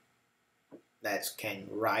that can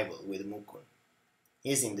rival with Mukun.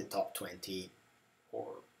 He's in the top 20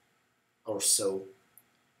 or so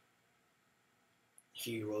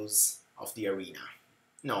heroes of the arena.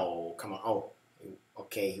 No, come on. Oh,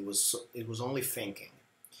 okay, it was only thinking.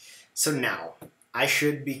 So now, I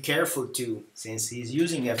should be careful too, since he's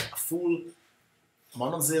using a full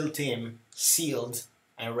Monozil team, sealed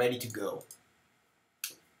and ready to go.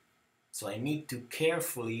 So I need to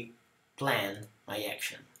carefully plan my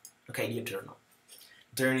action. Okay, the Eternal.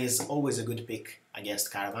 Turn is always a good pick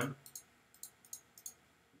against Caravan.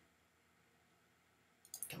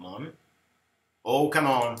 Come on. Oh, come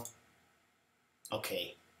on.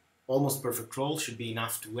 Okay. Almost perfect roll should be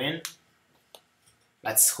enough to win.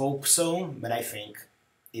 Let's hope so, but I think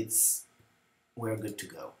we're good to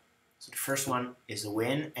go. So the first one is a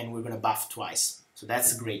win, and we're gonna buff twice. So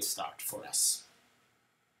that's a great start for us.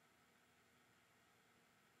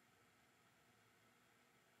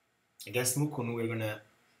 Against Mukun, we're gonna,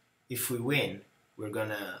 if we win, we're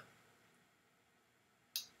gonna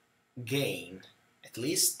gain at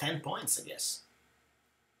least 10 points, I guess.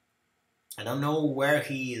 I don't know where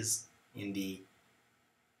he is in the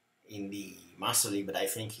Master League, but I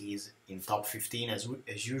think he's in top 15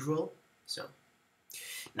 as usual. So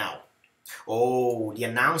now, oh, the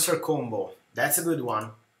announcer combo. That's a good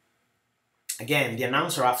one. Again, the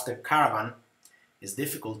announcer after Caravan is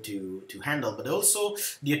difficult to handle, but also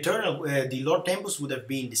the Eternal, the Lord Tempus would have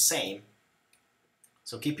been the same.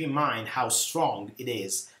 So keep in mind how strong it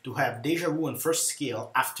is to have Deja Vu and first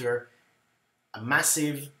skill after a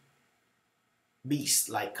massive beast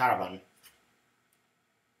like Caravan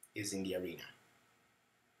is in the arena.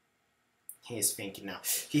 He is thinking now.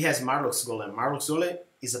 He has Marlock's Golem. Marlock's Golem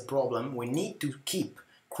is a problem. We need to keep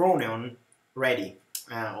Chronon ready.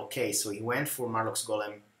 Okay, so he went for Marlock's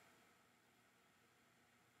Golem.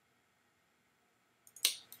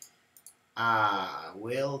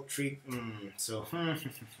 Will trick. So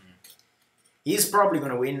he's probably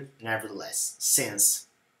gonna win nevertheless, since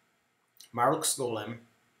Marok's Golem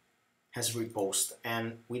has riposte,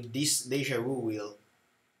 and with this Deja Vu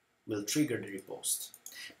will trigger the riposte.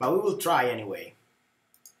 But we will try anyway.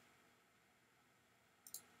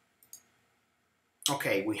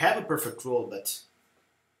 Okay, we have a perfect roll, but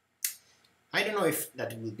I don't know if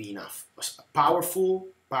that will be enough. A powerful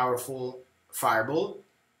fireball,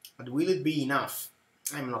 but will it be enough?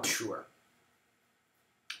 I'm not sure.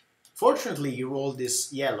 Fortunately, you roll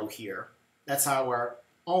this yellow here. That's our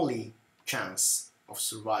only chance of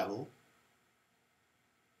survival.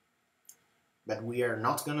 But we are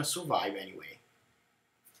not gonna survive anyway.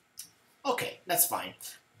 Okay, that's fine.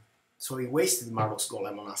 So he wasted Marok's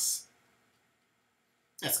Golem on us.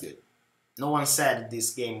 That's good. No one said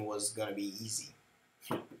this game was gonna be easy.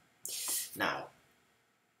 Now,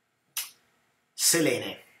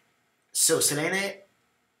 Selene. So Selene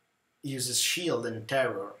uses shield and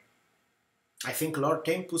terror. I think Lord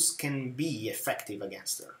Tempus can be effective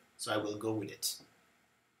against her, so I will go with it.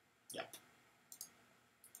 Yep.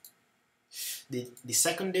 The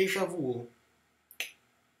second Deja Vu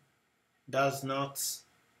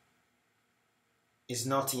is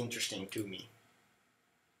not interesting to me.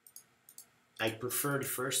 I prefer the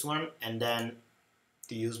first one, and then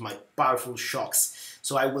to use my powerful shocks,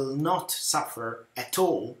 so I will not suffer at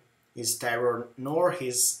all his terror nor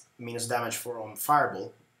his minus damage from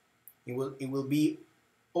fireball. It will be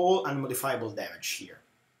all unmodifiable damage here.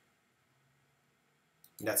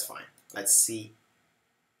 That's fine. Let's see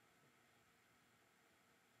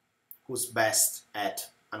who's best at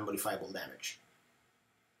unmodifiable damage.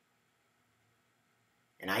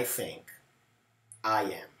 And I think I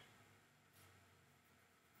am.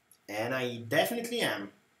 And I definitely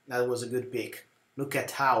am. That was a good pick. Look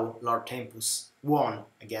at how Lord Tempus won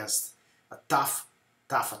against a tough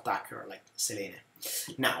attacker like Selene.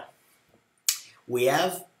 Now, we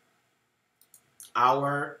have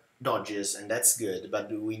our dodges, and that's good, but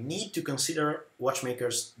do we need to consider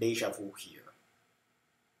Watchmaker's Deja Vu here?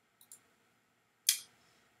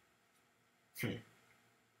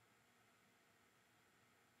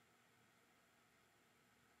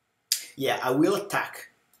 Yeah, I will attack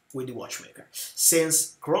with the Watchmaker.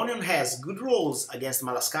 Since Cronion has good rolls against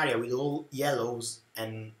Malascaria with all yellows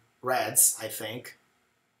and reds, I think,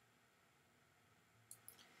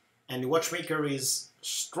 and the Watchmaker is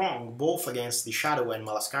strong both against the Shadow and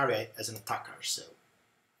Malascaria as an attacker, so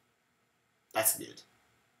that's good.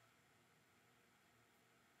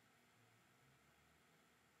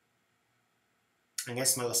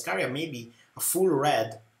 Against Malascaria, maybe a full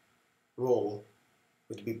red roll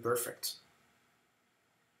would be perfect.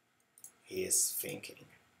 He is thinking.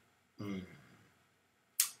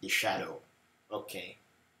 The Shadow. Okay.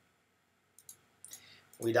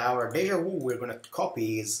 With our Deja Vu, we're gonna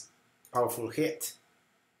copy his powerful hit.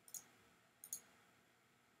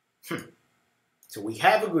 So we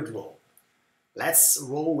have a good roll. Let's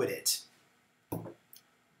roll with it.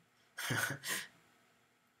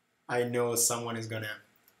 I know someone is gonna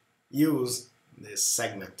use this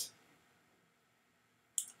segment.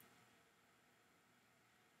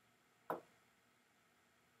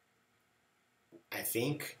 I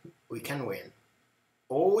think we can win.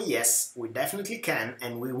 Oh yes, we definitely can,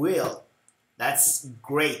 and we will. That's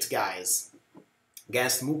great, guys.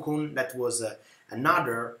 Against Mukun, that was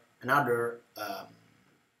another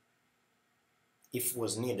if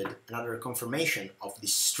was needed, another confirmation of the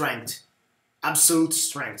strength, absolute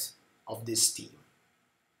strength of this team.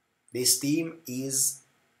 This team is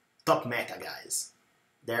top meta, guys.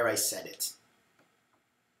 There, I said it.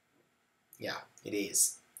 Yeah, it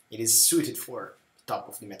is. It is suited for the top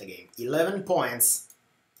of the metagame. 11 points.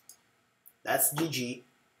 That's GG.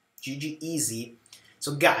 GG easy.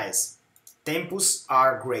 So guys, Tempus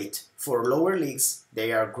are great for lower leagues.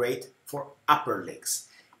 They are great for upper leagues.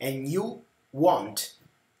 And you want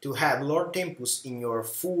to have Lord Tempus in your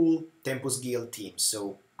full Tempus Guild team.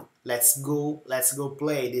 So let's go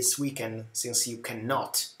play this weekend, since you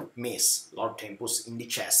cannot miss Lord Tempus in the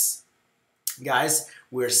chess. Guys,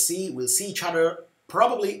 we'll see each other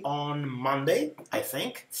probably on Monday, I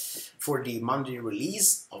think, for the Monday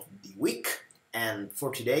release of the week. And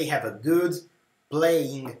for today, have a good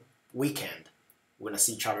playing weekend. We're gonna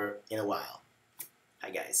see each other in a while. Hi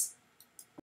guys.